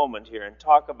moment here and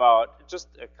talk about just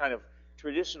a kind of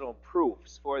traditional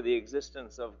proofs for the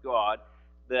existence of God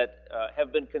that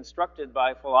have been constructed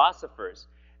by philosophers.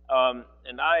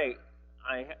 And I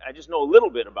just know a little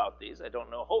bit about these. I don't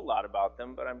know a whole lot about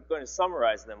them, but I'm going to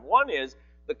summarize them. One is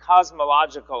the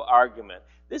cosmological argument.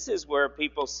 This is where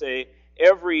people say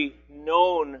every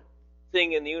known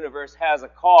thing in the universe has a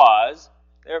cause,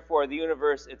 therefore the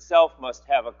universe itself must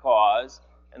have a cause,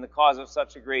 and the cause of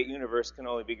such a great universe can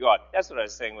only be God. That's what I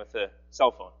was saying with the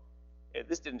cell phone.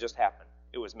 This didn't just happen.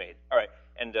 It was made. All right.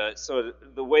 And so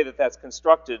the way that that's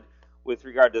constructed with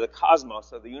regard to the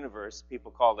cosmos of the universe,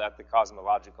 people call that the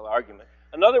cosmological argument.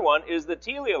 Another one is the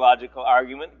teleological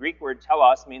argument. Greek word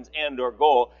telos means end or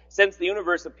goal. Since the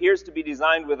universe appears to be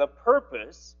designed with a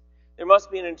purpose, there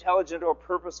must be an intelligent or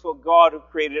purposeful God who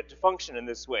created it to function in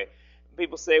this way.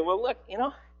 People say, well, look,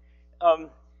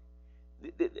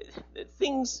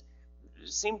 things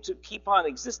seem to keep on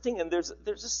existing, and there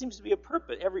just seems to be a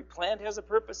purpose. Every plant has a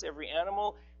purpose. Every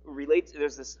animal relates.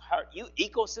 There's this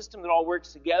ecosystem that all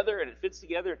works together, and it fits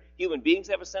together. Human beings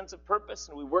have a sense of purpose,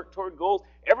 and we work toward goals.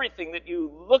 Everything that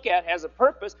you look at has a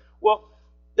purpose. Well,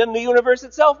 then the universe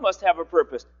itself must have a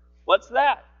purpose. What's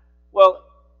that? Well,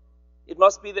 it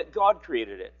must be that God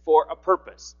created it for a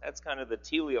purpose. That's kind of the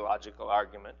teleological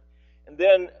argument. And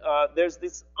then there's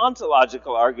this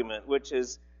ontological argument, which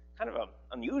is kind of an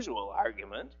unusual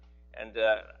argument. And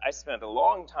I spent a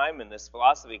long time in this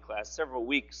philosophy class, several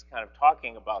weeks, kind of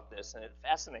talking about this, and it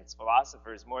fascinates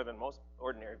philosophers more than most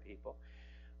ordinary people.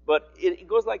 But it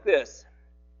goes like this.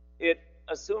 It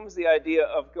assumes the idea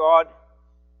of God,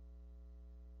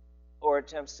 or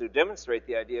attempts to demonstrate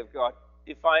the idea of God,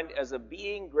 defined as a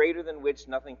being greater than which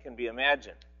nothing can be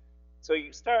imagined. So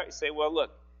you say, well,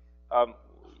 look,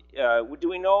 do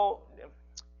we know,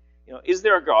 is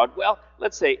there a God? Well,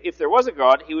 let's say if there was a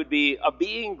God, he would be a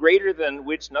being greater than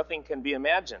which nothing can be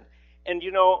imagined. And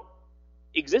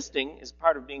existing is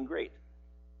part of being great.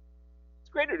 It's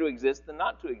greater to exist than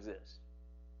not to exist.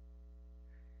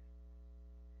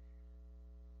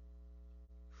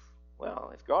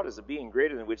 Well, if God is a being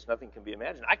greater than which nothing can be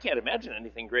imagined, I can't imagine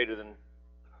anything greater than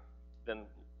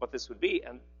what this would be,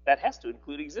 and that has to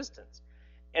include existence.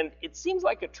 And it seems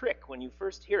like a trick when you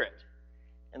first hear it.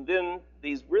 And then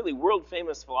these really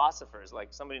world-famous philosophers, like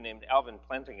somebody named Alvin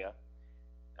Plantinga,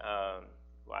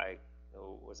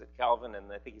 was it Calvin?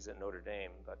 And I think he's at Notre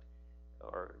Dame,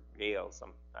 or Yale,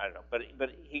 I don't know.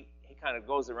 But he kind of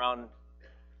goes around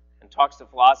and talks to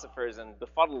philosophers and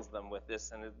befuddles them with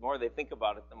this. And the more they think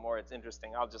about it, the more it's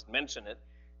interesting. I'll just mention it.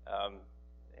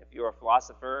 If you're a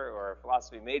philosopher or a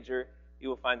philosophy major, you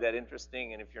will find that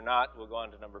interesting. And if you're not, we'll go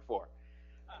on to number 4.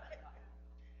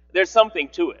 There's something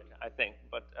to it, I think,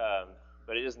 but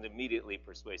it isn't immediately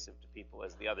persuasive to people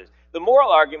as the others. The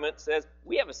moral argument says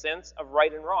we have a sense of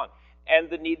right and wrong and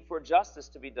the need for justice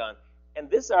to be done. And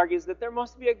this argues that there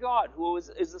must be a God who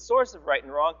is the source of right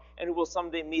and wrong and who will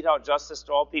someday mete out justice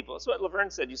to all people. That's what Laverne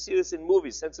said. You see this in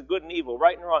movies, sense of good and evil,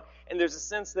 right and wrong. And there's a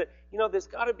sense that, there's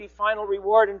got to be final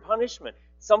reward and punishment.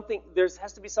 There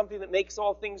has to be something that makes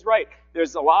all things right. There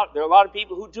are a lot of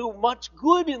people who do much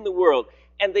good in the world,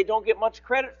 and they don't get much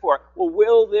credit for it. Well,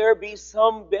 will there be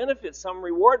some benefit, some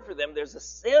reward for them? There's a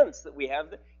sense that we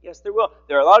have that, yes, there will.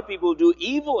 There are a lot of people who do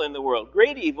evil in the world,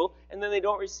 great evil, and then they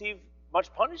don't receive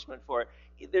much punishment for it.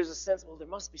 There's a sense, well, there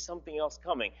must be something else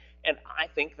coming. And I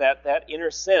think that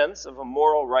inner sense of a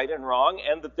moral right and wrong,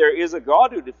 and that there is a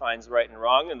God who defines right and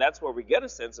wrong, and that's where we get a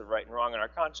sense of right and wrong in our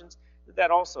conscience, that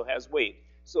also has weight.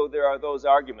 So there are those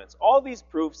arguments. All these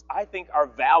proofs, I think, are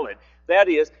valid. That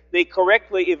is, they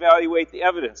correctly evaluate the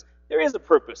evidence. There is a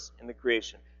purpose in the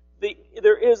creation.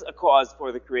 There is a cause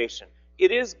for the creation.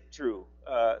 It is true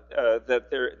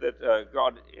that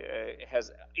God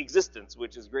has existence,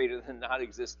 which is greater than not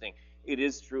existing. It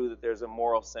is true that there's a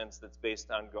moral sense that's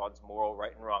based on God's moral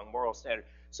right and wrong, moral standard.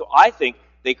 So I think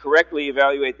they correctly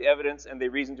evaluate the evidence and they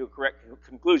reason to a correct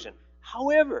conclusion.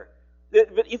 However,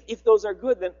 but if those are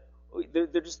good, then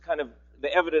they're just kind of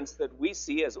the evidence that we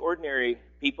see as ordinary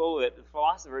people, that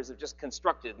philosophers have just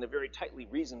constructed in a very tightly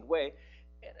reasoned way.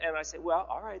 And I say, well,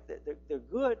 all right, they're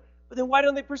good, but then why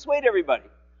don't they persuade everybody?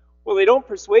 Well, they don't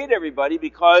persuade everybody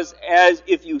because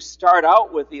if you start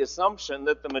out with the assumption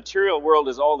that the material world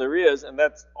is all there is, and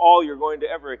that's all you're going to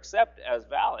ever accept as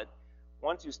valid,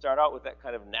 once you start out with that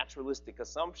kind of naturalistic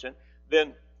assumption,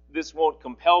 then this won't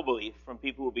compel belief from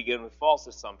people who begin with false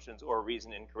assumptions or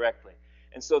reason incorrectly.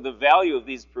 And so the value of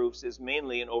these proofs is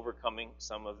mainly in overcoming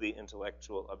some of the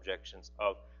intellectual objections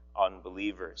of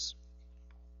unbelievers.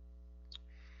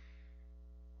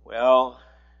 Well,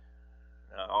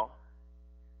 now,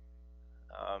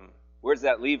 does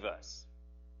that leave us?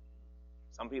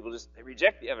 Some people they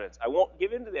reject the evidence. I won't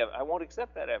give in to the evidence. I won't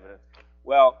accept that evidence.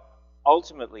 Well,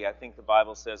 ultimately, I think the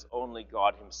Bible says only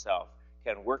God himself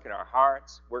can work in our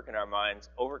hearts, work in our minds,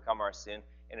 overcome our sin,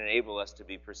 and enable us to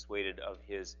be persuaded of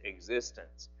his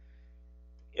existence.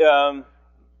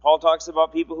 Paul talks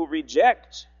about people who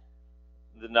reject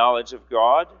the knowledge of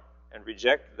God and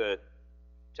reject the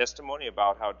testimony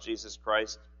about how Jesus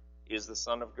Christ is the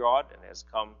Son of God and has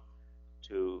come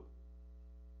to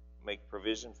make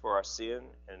provision for our sin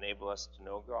and enable us to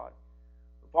know God.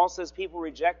 But Paul says people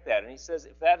reject that, and he says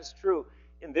if that is true,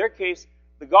 in their case,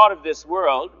 the God of this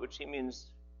world, which he means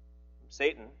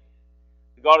Satan,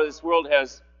 the God of this world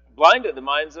has blinded the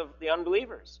minds of the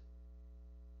unbelievers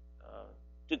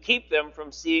to keep them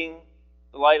from seeing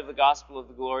the light of the gospel of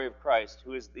the glory of Christ,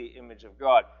 who is the image of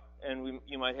God. And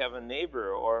you might have a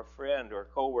neighbor or a friend or a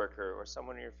coworker or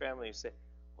someone in your family who say,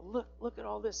 well, look at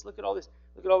all this, look at all this,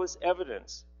 look at all this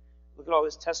evidence, look at all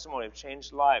this testimony of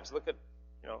changed lives, look at,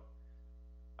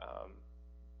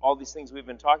 all these things we've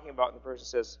been talking about, and the person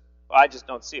says, well, I just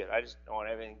don't see it. I just don't want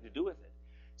to have anything to do with it.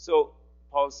 So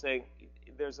Paul's saying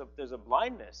there's a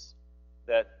blindness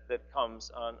that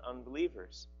comes on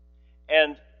unbelievers.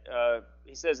 And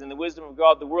he says, in the wisdom of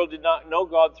God, the world did not know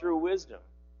God through wisdom.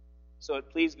 So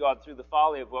it pleased God through the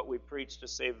folly of what we preach to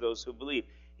save those who believe.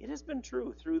 It has been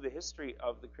true through the history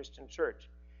of the Christian church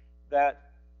that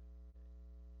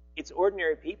it's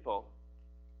ordinary people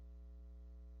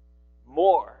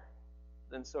more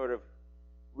than sort of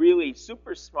really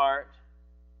super smart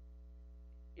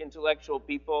intellectual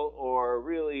people or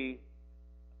really,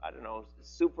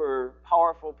 super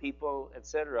powerful people,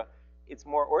 etc. It's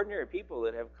more ordinary people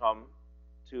that have come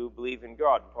to believe in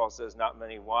God. Paul says, not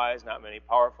many wise, not many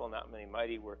powerful, not many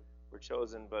mighty were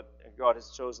chosen, but God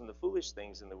has chosen the foolish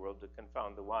things in the world to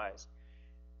confound the wise.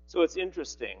 So it's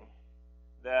interesting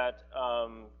that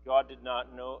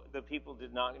the people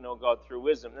did not know God through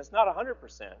wisdom. That's not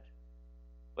 100%,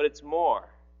 but it's more.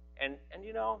 And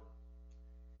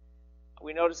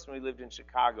we noticed when we lived in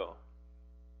Chicago,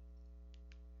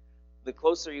 the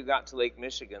closer you got to Lake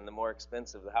Michigan, the more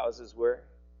expensive the houses were,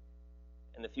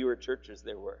 and the fewer churches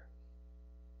there were.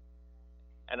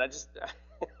 And I just,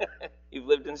 you've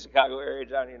lived in the Chicago area,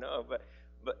 John,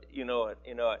 but you know it.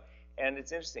 And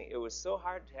it's interesting. It was so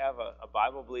hard to have a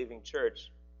Bible-believing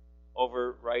church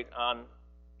over right on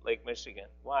Lake Michigan.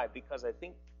 Why? Because I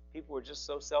think people were just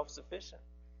so self-sufficient.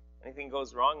 Anything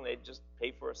goes wrong, they just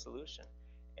pay for a solution.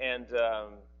 And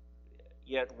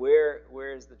yet,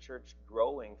 where is the church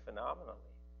growing phenomenally?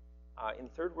 In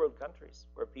third world countries,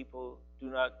 where people do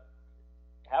not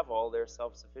have all their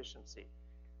self-sufficiency.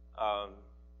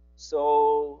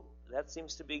 So that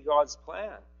seems to be God's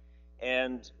plan.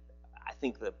 And I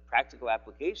think the practical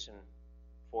application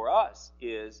for us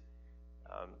is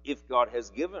if God has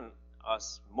given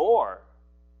us more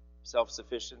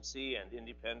self-sufficiency and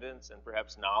independence and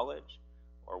perhaps knowledge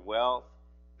or wealth,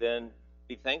 then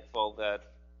be thankful that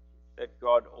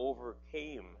God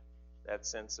overcame that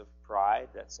sense of pride,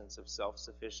 that sense of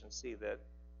self-sufficiency that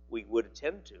we would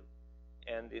attend to,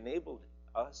 and enabled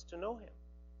us to know him.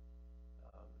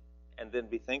 And then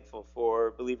be thankful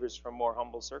for believers from more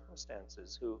humble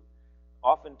circumstances who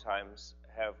oftentimes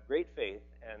have great faith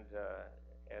and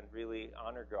really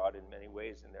honor God in many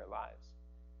ways in their lives.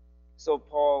 So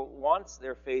Paul wants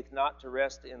their faith not to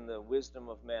rest in the wisdom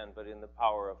of men, but in the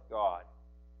power of God.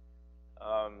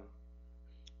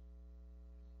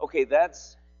 Okay,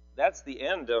 that's the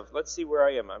end of, let's see where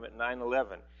I am. I'm at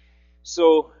 9:11.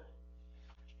 So,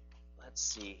 let's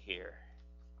see here.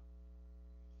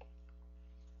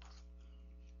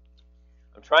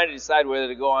 I'm trying to decide whether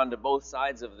to go on to both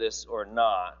sides of this or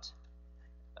not.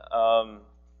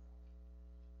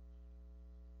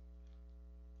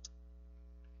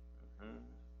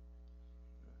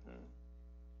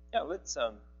 Yeah, let's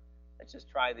just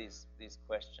try these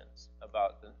questions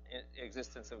about the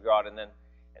existence of God, and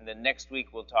then next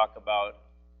week we'll talk about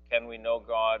can we know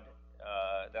God.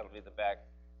 That'll be the back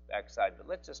side. But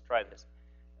let's just try this.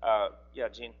 Yeah,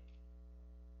 Gene.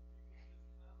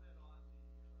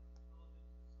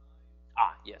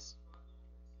 Yes.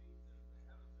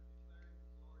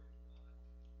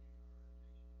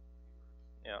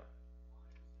 Yeah.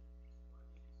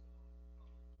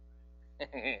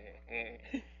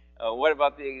 What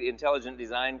about the intelligent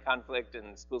design conflict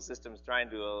and school systems trying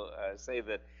to say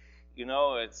that,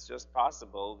 it's just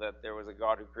possible that there was a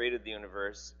God who created the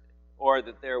universe, or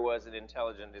that there was an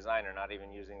intelligent designer, not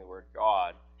even using the word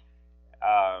God,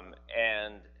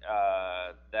 and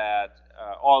that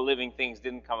all living things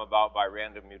didn't come about by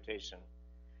random mutation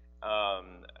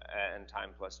and time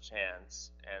plus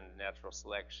chance and natural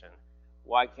selection,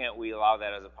 why can't we allow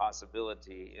that as a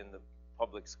possibility in the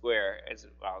public square? It's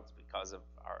because of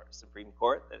our Supreme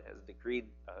Court that has decreed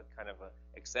kind of an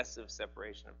excessive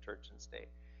separation of church and state.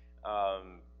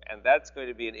 And that's going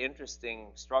to be an interesting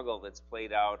struggle that's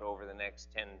played out over the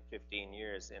next 10, 15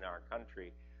 years in our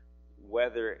country,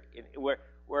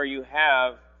 where you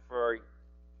have, for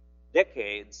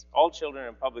decades, all children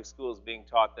in public schools being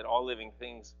taught that all living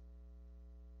things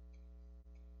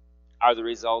are the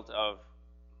result of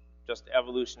just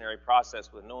evolutionary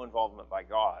process with no involvement by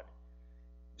God.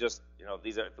 Just,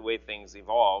 these are the way things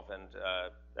evolve, and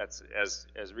that's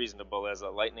as reasonable as a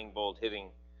lightning bolt hitting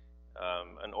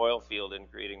an oil field and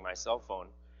creating my cell phone.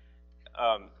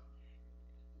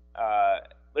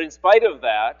 But in spite of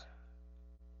that,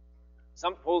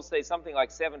 some polls say something like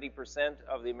 70%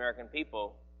 of the American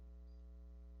people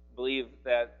believe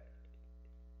that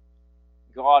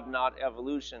God, not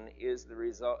evolution, is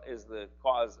the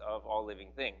cause of all living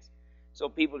things. So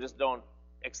people just don't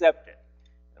accept it.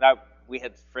 And we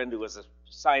had a friend who was a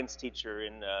science teacher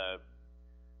in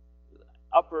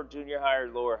upper junior high or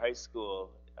lower high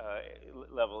school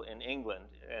level in England,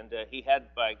 and he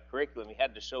had, by curriculum, he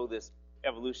had to show this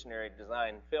evolutionary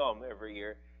design film every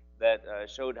year that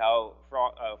showed how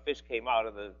fish came out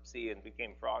of the sea and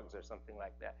became frogs or something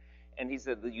like that. And he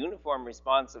said the uniform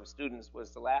response of students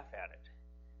was to laugh at it.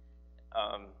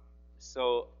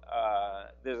 So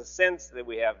there's a sense that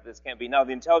we have this can't be. Now,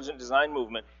 the intelligent design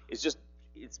movement is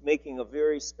it's making a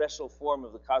very special form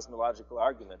of the cosmological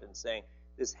argument and saying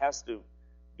this has to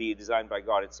be designed by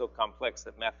God. It's so complex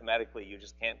that mathematically you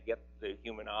just can't get the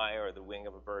human eye or the wing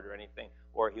of a bird or anything,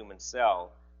 or a human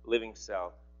cell, living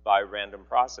cell, by random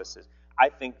processes. I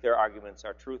think their arguments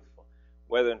are truthful.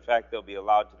 Whether, in fact, they'll be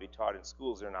allowed to be taught in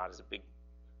schools or not is a big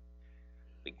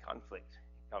conflict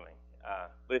coming.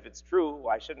 But if it's true,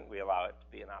 why shouldn't we allow it to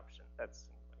be an option? That's,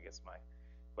 I guess, my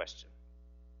question.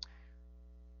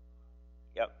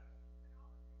 Yep.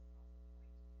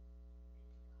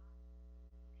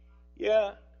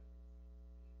 Yeah.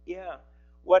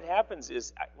 What happens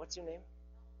is, what's your name?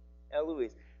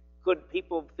 Eloise. Could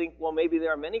people think, well, maybe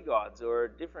there are many gods or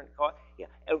different gods? Yeah,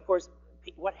 and of course,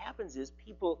 what happens is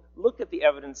people look at the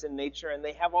evidence in nature and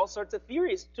they have all sorts of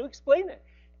theories to explain it.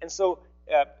 And so,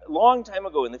 a long time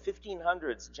ago, in the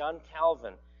 1500s, John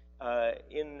Calvin,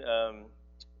 in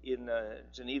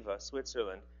Geneva,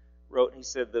 Switzerland, wrote, he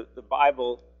said, the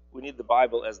Bible, we need the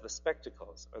Bible as the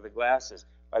spectacles or the glasses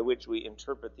by which we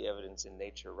interpret the evidence in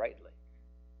nature rightly.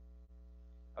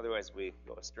 Otherwise, we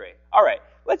go astray. All right,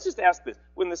 let's just ask this.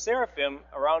 When the seraphim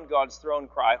around God's throne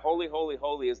cry, "Holy, holy,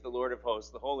 holy is the Lord of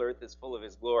hosts, the whole earth is full of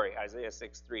his glory," Isaiah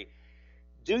 6:3,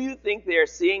 do you think they are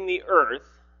seeing the earth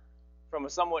from a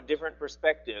somewhat different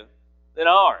perspective than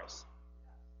ours?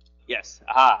 Yes.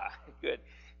 Good.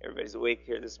 Everybody's awake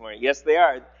here this morning. Yes, they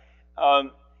are.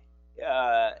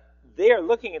 They are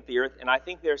looking at the earth, and I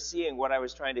think they're seeing what I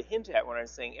was trying to hint at when I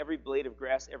was saying every blade of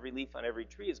grass, every leaf on every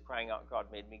tree is crying out,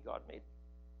 "God made me, God made me."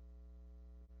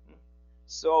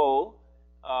 So,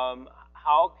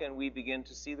 how can we begin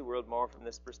to see the world more from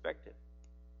this perspective?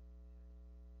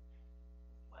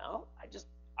 Well,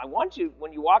 I want you,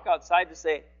 when you walk outside, to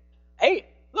say, hey,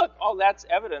 look, all that's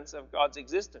evidence of God's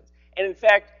existence. And in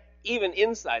fact, even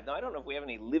inside, now I don't know if we have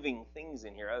any living things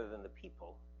in here other than the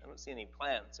people. I don't see any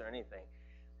plants or anything.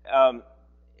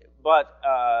 But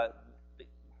the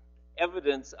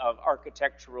evidence of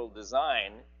architectural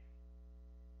design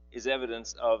is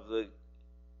evidence of the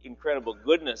incredible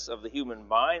goodness of the human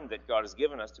mind that God has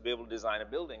given us to be able to design a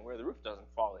building where the roof doesn't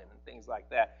fall in and things like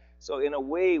that. So in a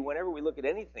way, whenever we look at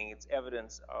anything, it's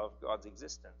evidence of God's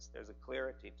existence. There's a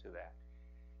clarity to that.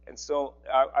 And so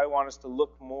I want us to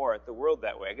look more at the world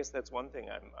that way. I guess that's one thing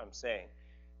I'm saying.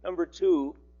 Number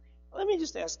two, let me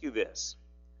just ask you this.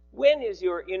 When is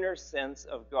your inner sense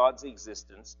of God's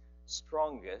existence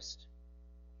strongest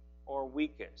or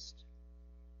weakest?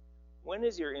 When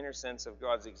is your inner sense of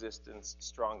God's existence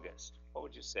strongest? What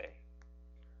would you say?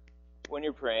 When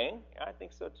you're praying? Yeah, I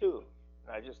think so too.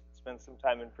 And I just spent some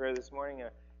time in prayer this morning and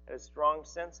I had a strong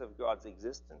sense of God's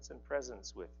existence and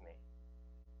presence with me.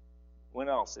 When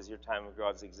else is your time of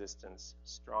God's existence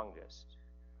strongest?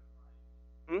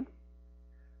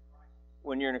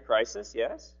 When you're in a crisis,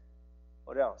 yes.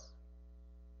 What else?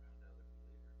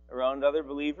 Around other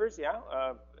believers, yeah.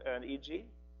 And e.g.?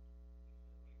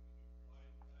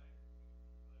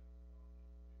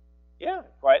 Yeah,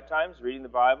 quiet times, reading the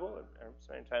Bible, or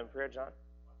spending time in prayer, John.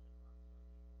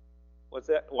 What's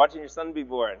that? Watching your son be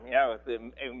born. Yeah, with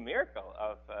a miracle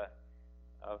of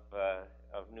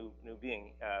new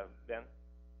being. Ben?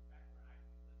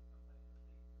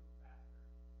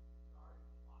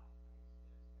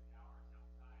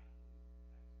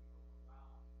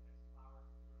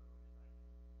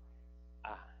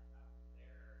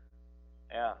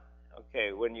 Yeah.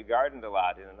 Okay. When you gardened a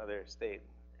lot in another state,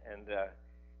 and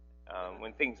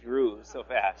when things grew so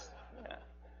fast. Yeah.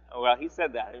 Oh, well, he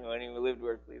said that when he lived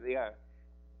Berkeley. Yeah.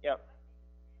 Yeah.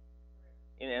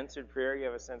 In answered prayer, you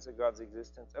have a sense of God's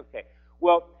existence. Okay.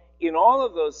 Well, in all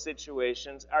of those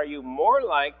situations, are you more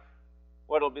like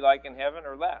what it'll be like in heaven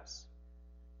or less?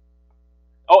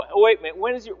 Oh, wait a minute.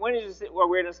 When is your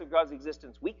awareness of God's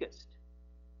existence weakest?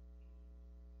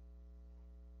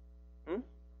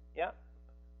 Yeah.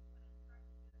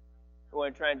 You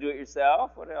want to try and do it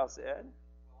yourself? What else, Ed?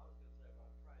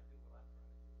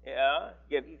 Yeah.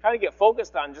 You kind of get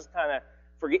focused on just kind of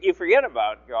forget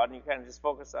about God, and you kind of just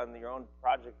focus on your own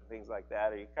project and things like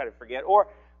that, or you kind of forget. Or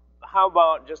how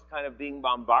about just kind of being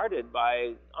bombarded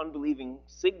by unbelieving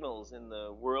signals in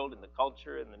the world, in the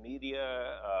culture, in the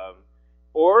media,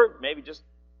 or maybe just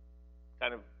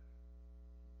kind of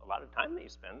a lot of time that you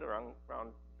spend around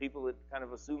people that kind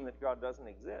of assume that God doesn't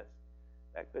exist.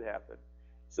 That could happen.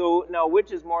 So now,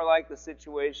 which is more like the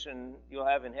situation you'll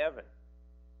have in heaven?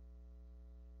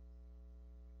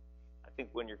 I think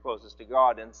when you're closest to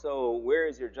God. And so where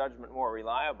is your judgment more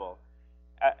reliable?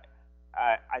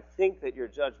 I think that your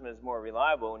judgment is more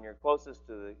reliable when you're closest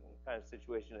to the kind of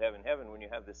situation you have in heaven, when you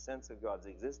have this sense of God's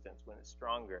existence, when it's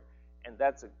stronger. And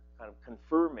that's a kind of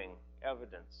confirming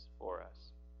evidence for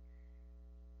us.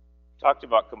 Talked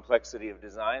about complexity of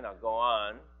design. I'll go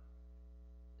on.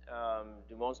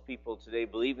 Do most people today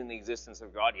believe in the existence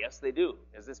of God? Yes, they do.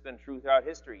 Has this been true throughout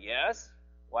history? Yes.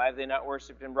 Why have they not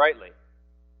worshipped Him brightly?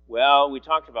 Well, we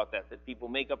talked about that people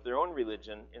make up their own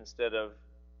religion instead of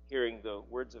hearing the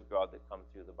words of God that come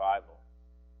through the Bible.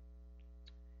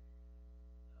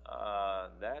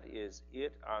 That is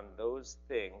it on those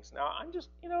things. Now, I'm just,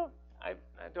 I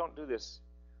don't do this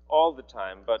all the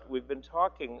time, but we've been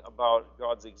talking about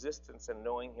God's existence and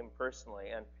knowing Him personally.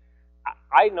 And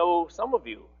I know some of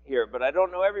you here, but I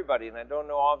don't know everybody, and I don't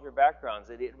know all of your backgrounds.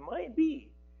 And it might be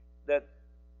that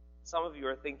some of you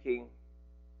are thinking,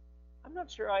 I'm not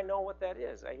sure I know what that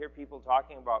is. I hear people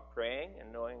talking about praying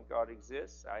and knowing God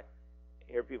exists. I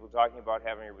hear people talking about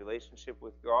having a relationship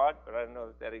with God, but I don't know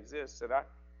that exists. And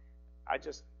I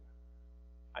just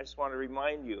want to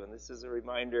remind you, and this is a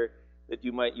reminder that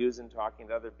you might use in talking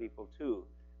to other people too.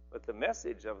 But the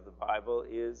message of the Bible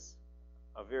is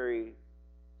a very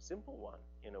simple one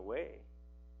in a way.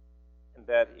 And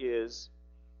that is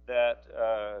that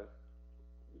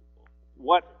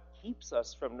what keeps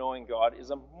us from knowing God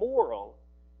is a moral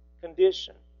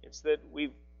condition. It's that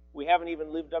we haven't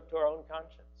even lived up to our own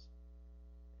conscience.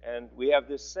 And we have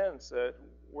this sense that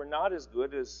we're not as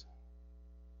good as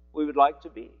we would like to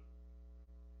be.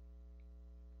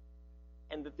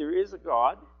 And that there is a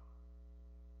God,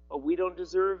 but we don't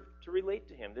deserve to relate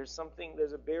to Him. There's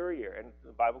a barrier, and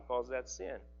the Bible calls that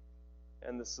sin.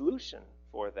 And the solution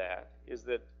for that is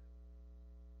that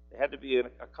there had to be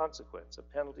a consequence, a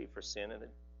penalty for sin, and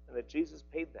that Jesus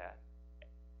paid that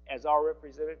as our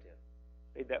representative,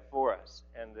 paid that for us,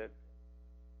 and that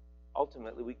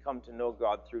ultimately we come to know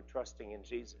God through trusting in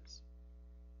Jesus.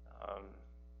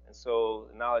 And so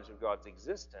the knowledge of God's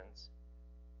existence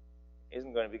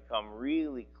isn't going to become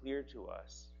really clear to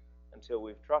us until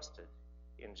we've trusted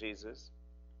in Jesus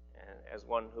and as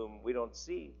one whom we don't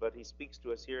see, but He speaks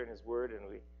to us here in His Word, and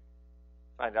we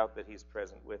find out that He's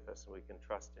present with us, and we can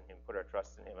trust in Him, put our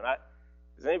trust in Him. And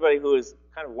is anybody who is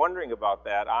kind of wondering about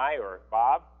that, I or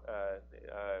Bob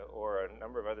or a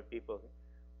number of other people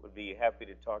would be happy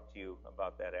to talk to you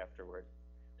about that afterward.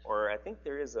 Or I think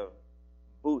there is a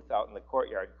booth out in the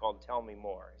courtyard called Tell Me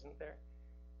More, isn't there?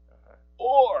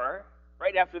 Or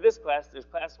right after this class, there's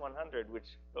Class 100,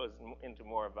 which goes into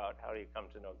more about how do you come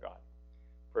to know God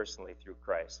personally through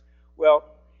Christ. Well,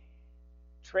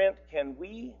 Trent, can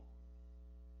we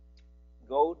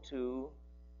go to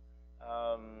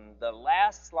the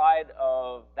last slide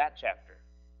of that chapter,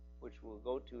 which we'll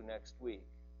go to next week?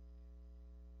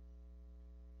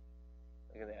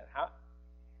 Look at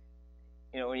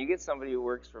that. When you get somebody who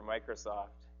works for Microsoft,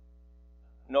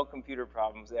 no computer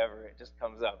problems ever. It just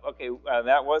comes up. Okay,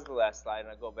 that was the last slide, and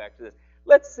I'll go back to this.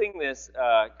 Let's sing this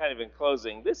kind of in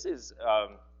closing. This is a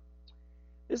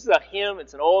hymn.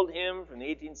 It's an old hymn from the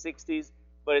 1860s,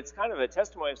 but it's kind of a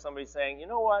testimony of somebody saying, you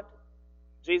know what,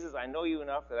 Jesus, I know you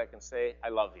enough that I can say I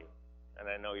love you, and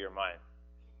I know you're mine.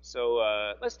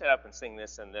 So let's stand up and sing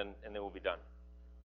this, and then we'll be done.